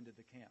back into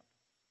the camp.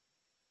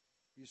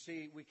 You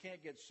see, we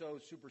can't get so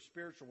super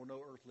spiritual we're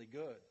no earthly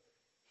good.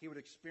 He would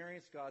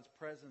experience God's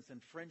presence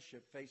and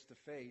friendship face to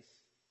face.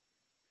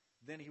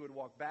 Then he would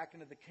walk back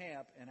into the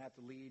camp and have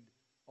to lead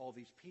all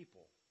these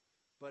people.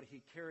 But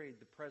he carried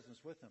the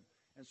presence with him.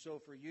 And so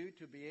for you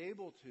to be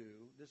able to,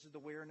 this is the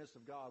awareness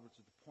of God, which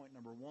is the point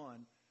number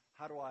one.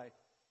 How do I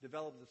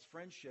develop this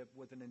friendship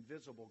with an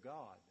invisible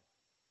God?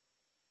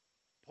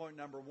 Point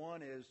number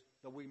one is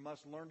that we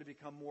must learn to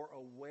become more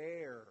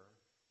aware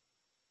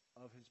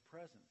of his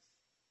presence.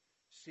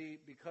 See,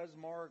 because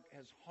Mark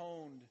has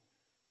honed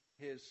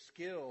his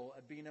skill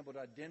at being able to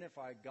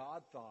identify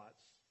God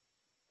thoughts,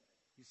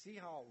 you see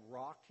how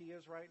rocked he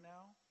is right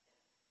now?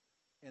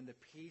 And the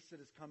peace that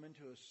has come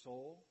into his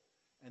soul?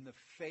 And the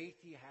faith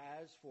he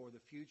has for the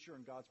future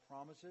and God's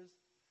promises?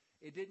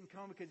 It didn't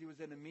come because he was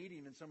in a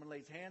meeting and someone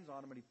lays hands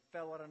on him and he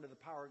fell out under the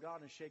power of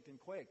God and shaked and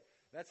quaked.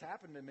 That's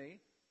happened to me,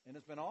 and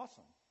it's been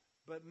awesome.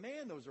 But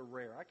man, those are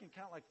rare. I can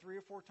count like 3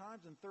 or 4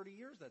 times in 30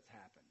 years that's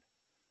happened.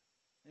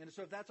 And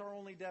so if that's our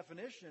only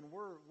definition,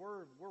 we're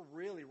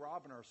really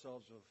robbing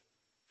ourselves of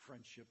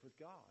friendship with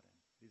God and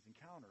these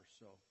encounters.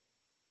 So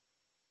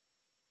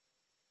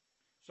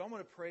I'm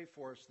going to pray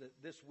for us that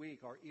this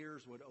week our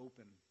ears would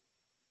open,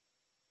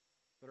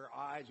 that our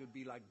eyes would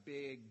be like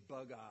big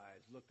bug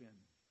eyes looking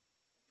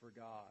for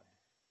God,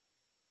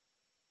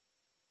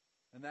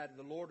 and that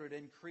the Lord would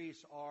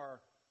increase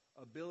our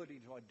ability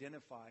to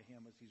identify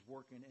him as he's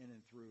working in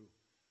and through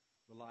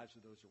the lives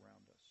of those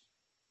around us.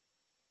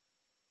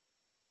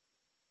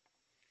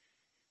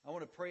 I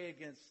want to pray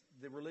against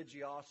the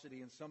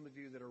religiosity, and some of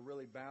you that are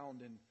really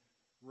bound in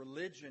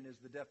religion is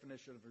the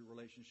definition of a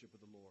relationship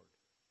with the Lord.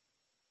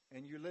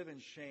 And you live in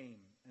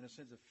shame and a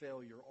sense of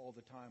failure all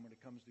the time when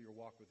it comes to your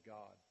walk with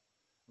God.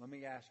 Let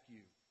me ask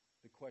you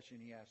the question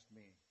he asked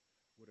me.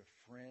 Would a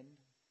friend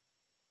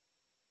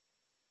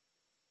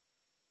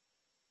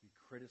be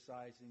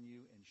criticizing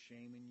you and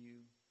shaming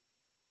you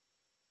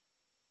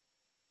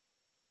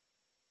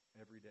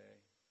every day?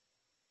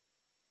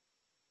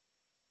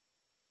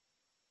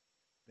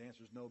 The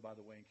answer is no, by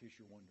the way, in case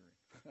you're wondering.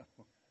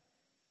 All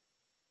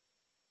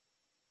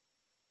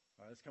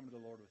right, let's come to the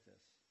Lord with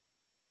this.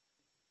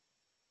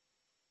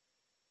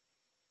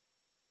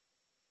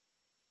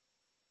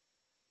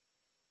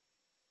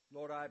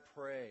 Lord, I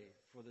pray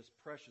for this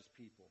precious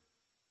people.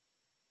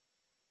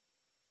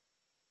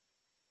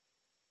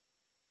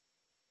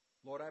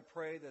 Lord, I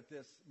pray that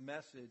this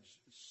message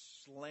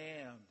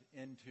slammed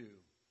into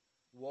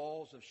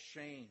walls of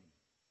shame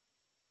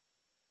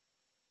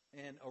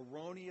and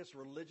erroneous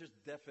religious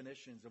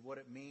definitions of what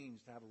it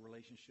means to have a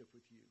relationship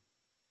with you.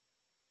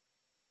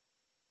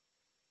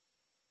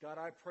 God,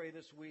 I pray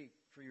this week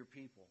for your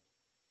people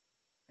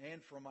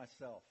and for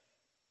myself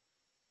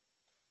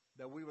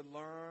that we would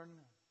learn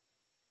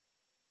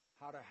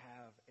how to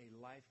have a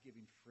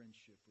life-giving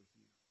friendship with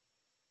you.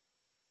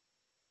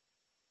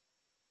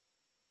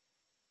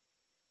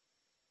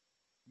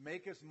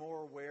 Make us more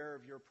aware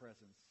of your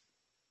presence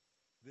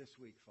this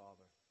week,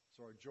 Father,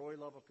 so our joy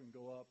level can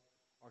go up,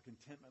 our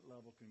contentment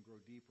level can grow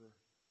deeper.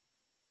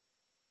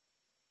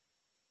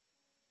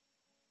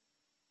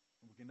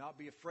 And we cannot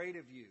be afraid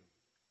of you,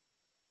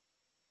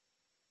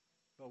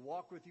 but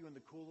walk with you in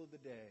the cool of the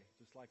day,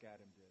 just like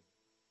Adam did.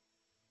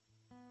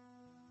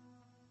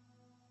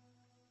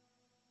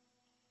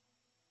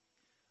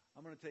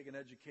 I'm going to take an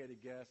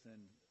educated guess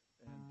and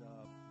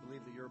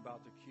believe that you're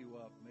about to queue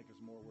up, make us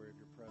more aware of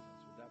your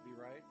presence. Would that be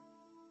right?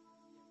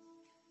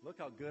 Look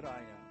how good I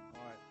am.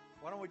 All right.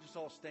 Why don't we just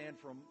all stand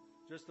for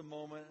just a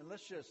moment, and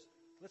let's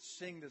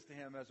sing this to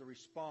him as a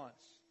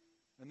response.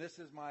 And this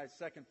is my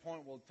second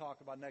point we'll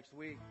talk about next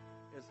week,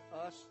 is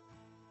us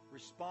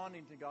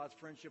responding to God's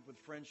friendship with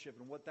friendship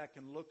and what that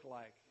can look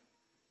like.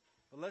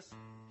 But let's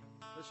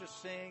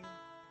just sing,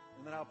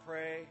 and then I'll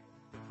pray.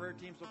 The prayer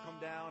teams will come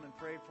down and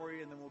pray for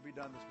you, and then we'll be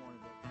done this morning.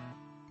 But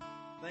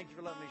thank you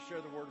for letting me share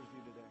the word with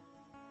you today.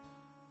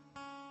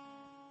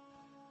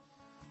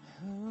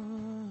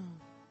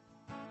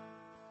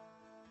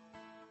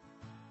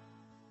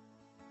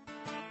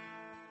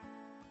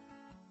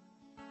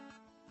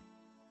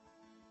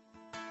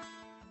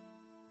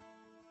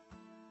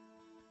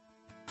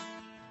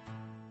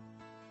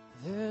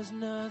 There's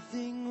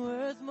nothing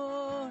worth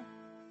more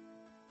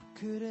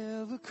could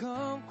ever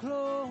come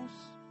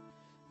close.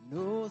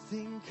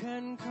 Nothing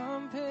can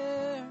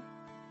compare.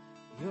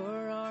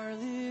 You're our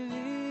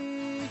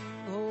living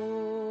hope.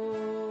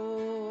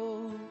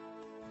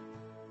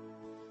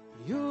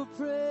 Your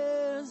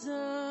presence,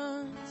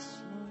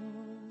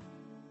 Lord.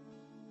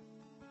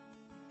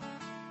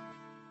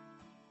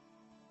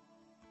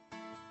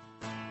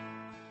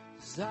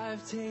 'Cause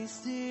I've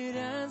tasted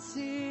and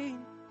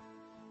seen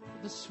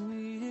the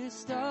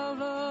sweetest of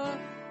love,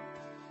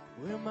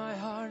 where my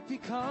heart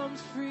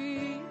becomes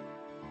free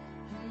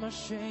and my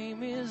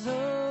shame is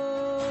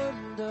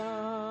undone.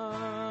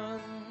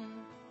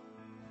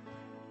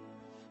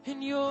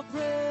 In your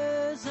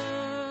presence,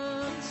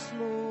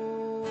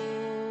 Lord,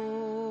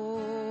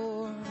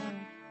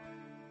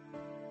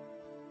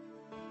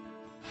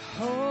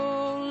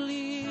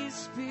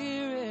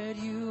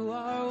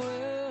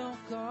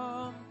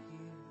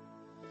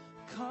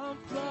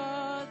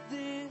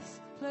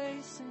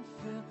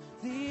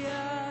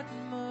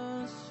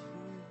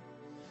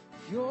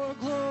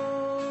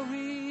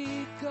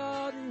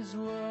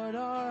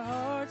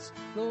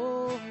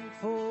 long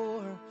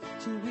for,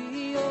 to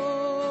be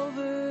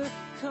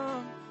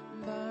overcome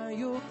by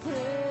your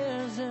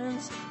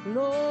presence,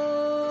 Lord.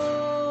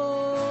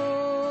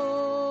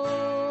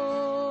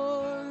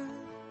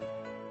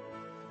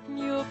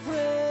 Your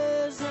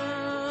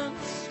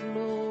presence,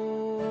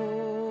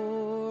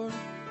 Lord.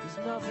 There's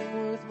nothing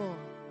worth more.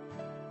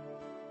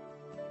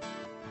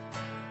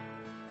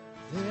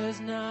 There's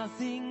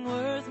nothing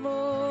worth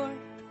more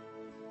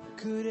that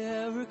could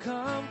ever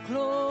come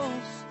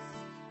close.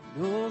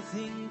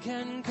 Nothing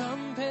can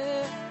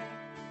compare.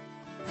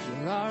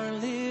 You're our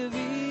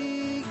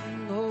living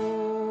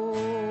hope.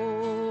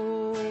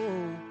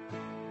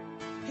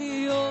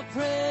 Your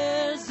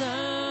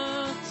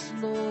presence,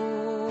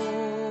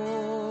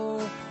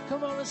 Lord.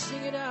 Come on, let's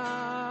sing it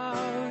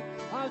out.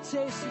 I've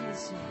tasted and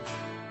seen.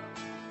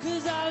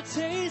 'Cause I've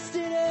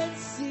tasted and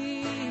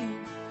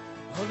seen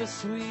of the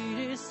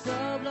sweetest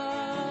of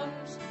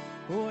loves,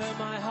 where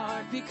my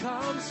heart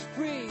becomes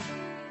free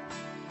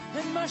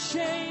and my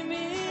shame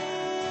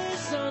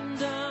is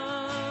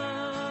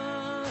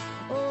undone.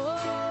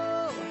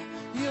 Oh,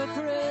 your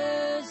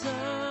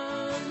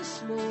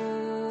presence,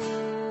 Lord.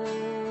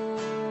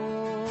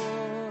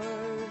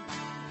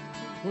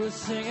 We're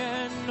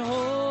singing,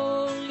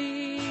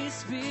 Holy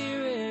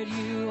Spirit,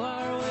 you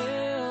are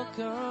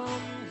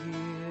welcome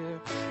here.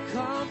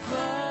 Come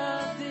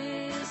flood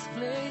this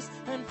place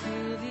and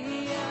fill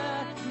the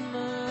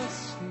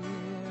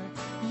atmosphere.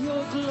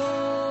 Your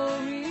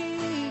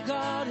glory,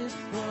 God, is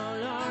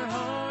what our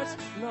hearts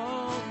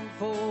long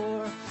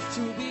for,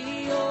 to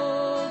be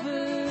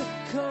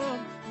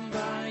overcome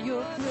by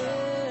your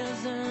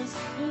presence,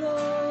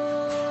 Lord.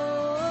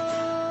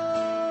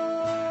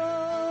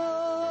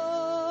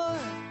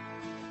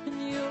 In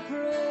your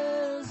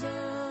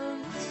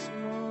presence,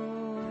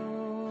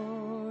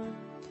 Lord.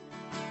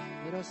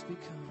 Let us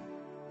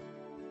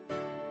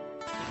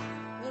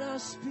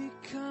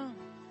become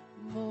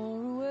more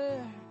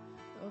aware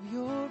of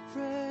your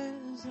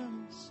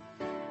presence.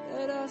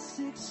 Let us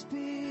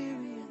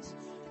experience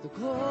the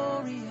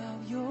glory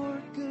of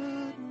your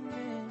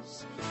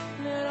goodness.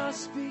 Let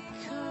us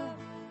become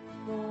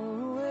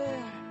more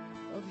aware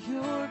of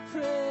your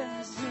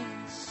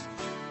presence.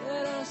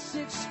 Let us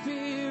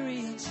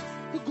experience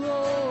the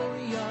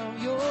glory of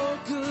your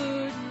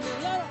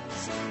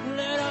goodness.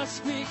 Let us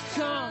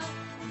become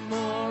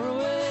more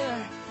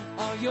aware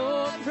of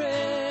your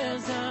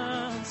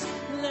presence.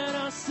 Let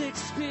us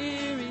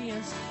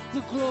experience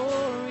the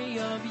glory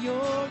of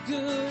your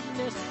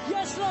goodness.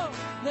 Yes, Lord.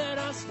 Let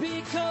us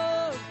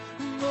become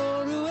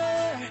more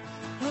aware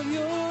of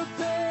your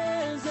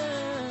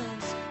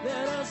presence.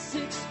 Let us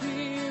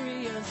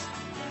experience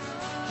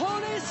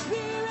Holy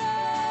Spirit.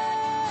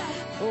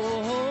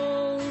 Oh,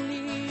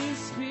 Holy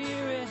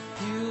Spirit,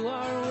 you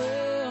are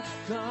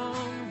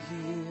welcome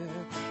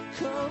here.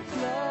 Come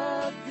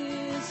flood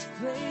this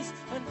place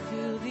and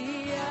fill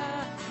the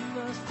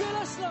atmosphere. Fill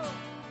us, Lord.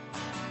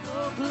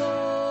 Oh,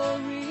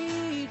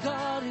 glory,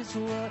 God, is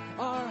what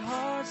our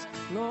hearts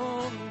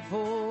long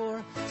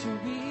for, to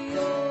be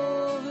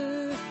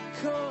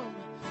overcome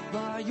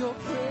by your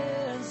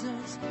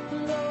presence,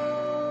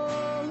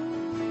 Lord.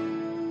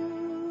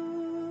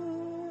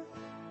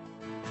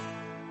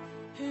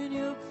 In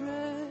your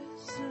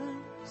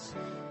presence.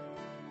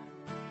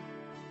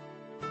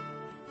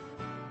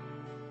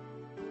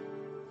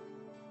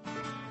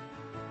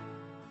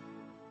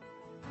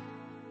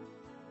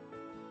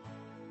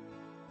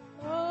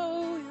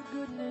 Oh, your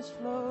goodness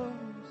flows.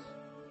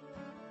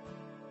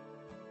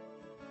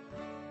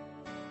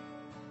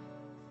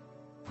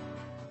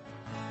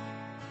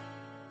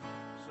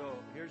 So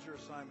here's your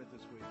assignment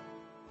this week.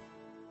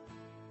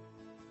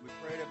 We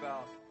prayed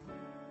about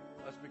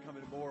us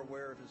becoming more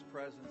aware of his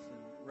presence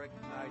and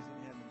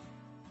recognizing him in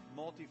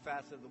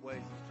multifaceted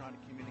ways he's trying to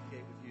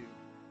communicate with you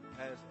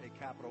as a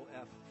capital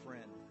F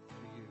friend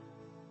to you.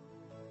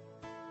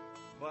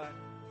 But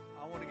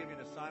I want to give you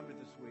an assignment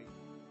this week,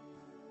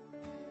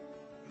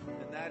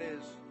 and that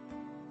is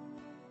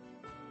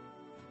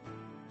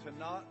to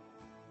not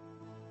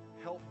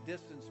help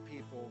distance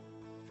people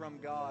from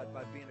God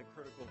by being a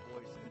critical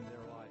voice in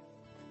their life,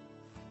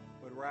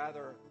 but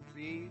rather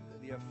be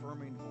the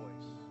affirming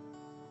voice.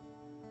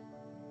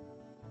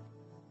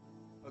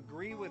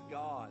 Agree with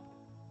God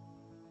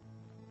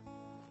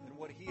in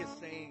what he is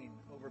saying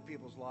over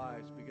people's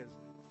lives, because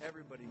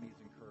everybody needs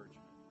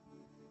encouragement.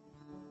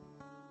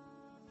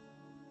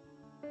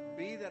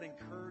 Be that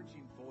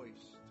encouraging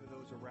voice to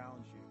those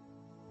around you.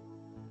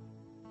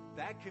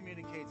 That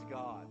communicates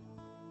God,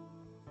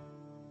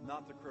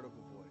 not the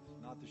critical voice,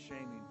 not the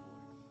shaming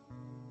voice.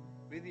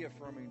 Be the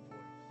affirming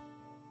voice.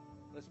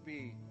 Let's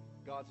be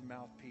God's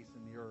mouthpiece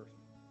in the earth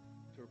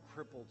to a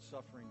crippled,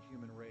 suffering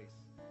human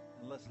race.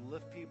 And let's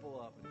lift people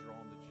up and draw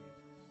them to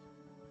Jesus.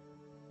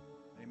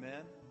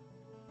 Amen?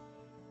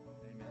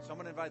 Amen. So I'm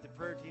going to invite the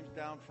prayer teams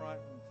down front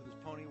to this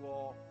pony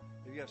wall.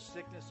 If you have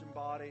sickness in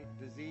body,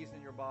 disease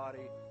in your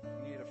body,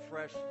 you need a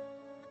fresh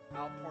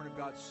outpouring of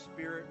God's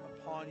Spirit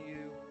upon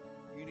you.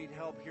 You need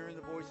help hearing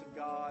the voice of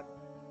God.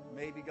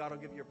 Maybe God will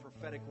give you a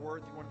prophetic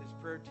word through one of these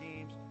prayer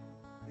teams.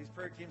 These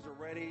prayer teams are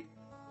ready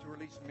to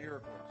release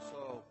miracles.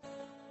 So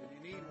if you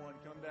need one,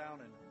 come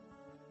down and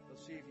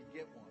let's see if you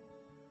get one.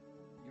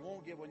 You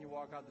won't get when you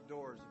walk out the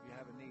doors if you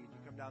have a need. You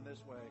come down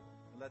this way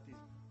and let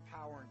these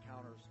power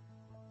encounters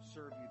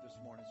serve you this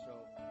morning. So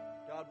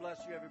God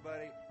bless you,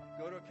 everybody.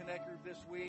 Go to a connect group this week.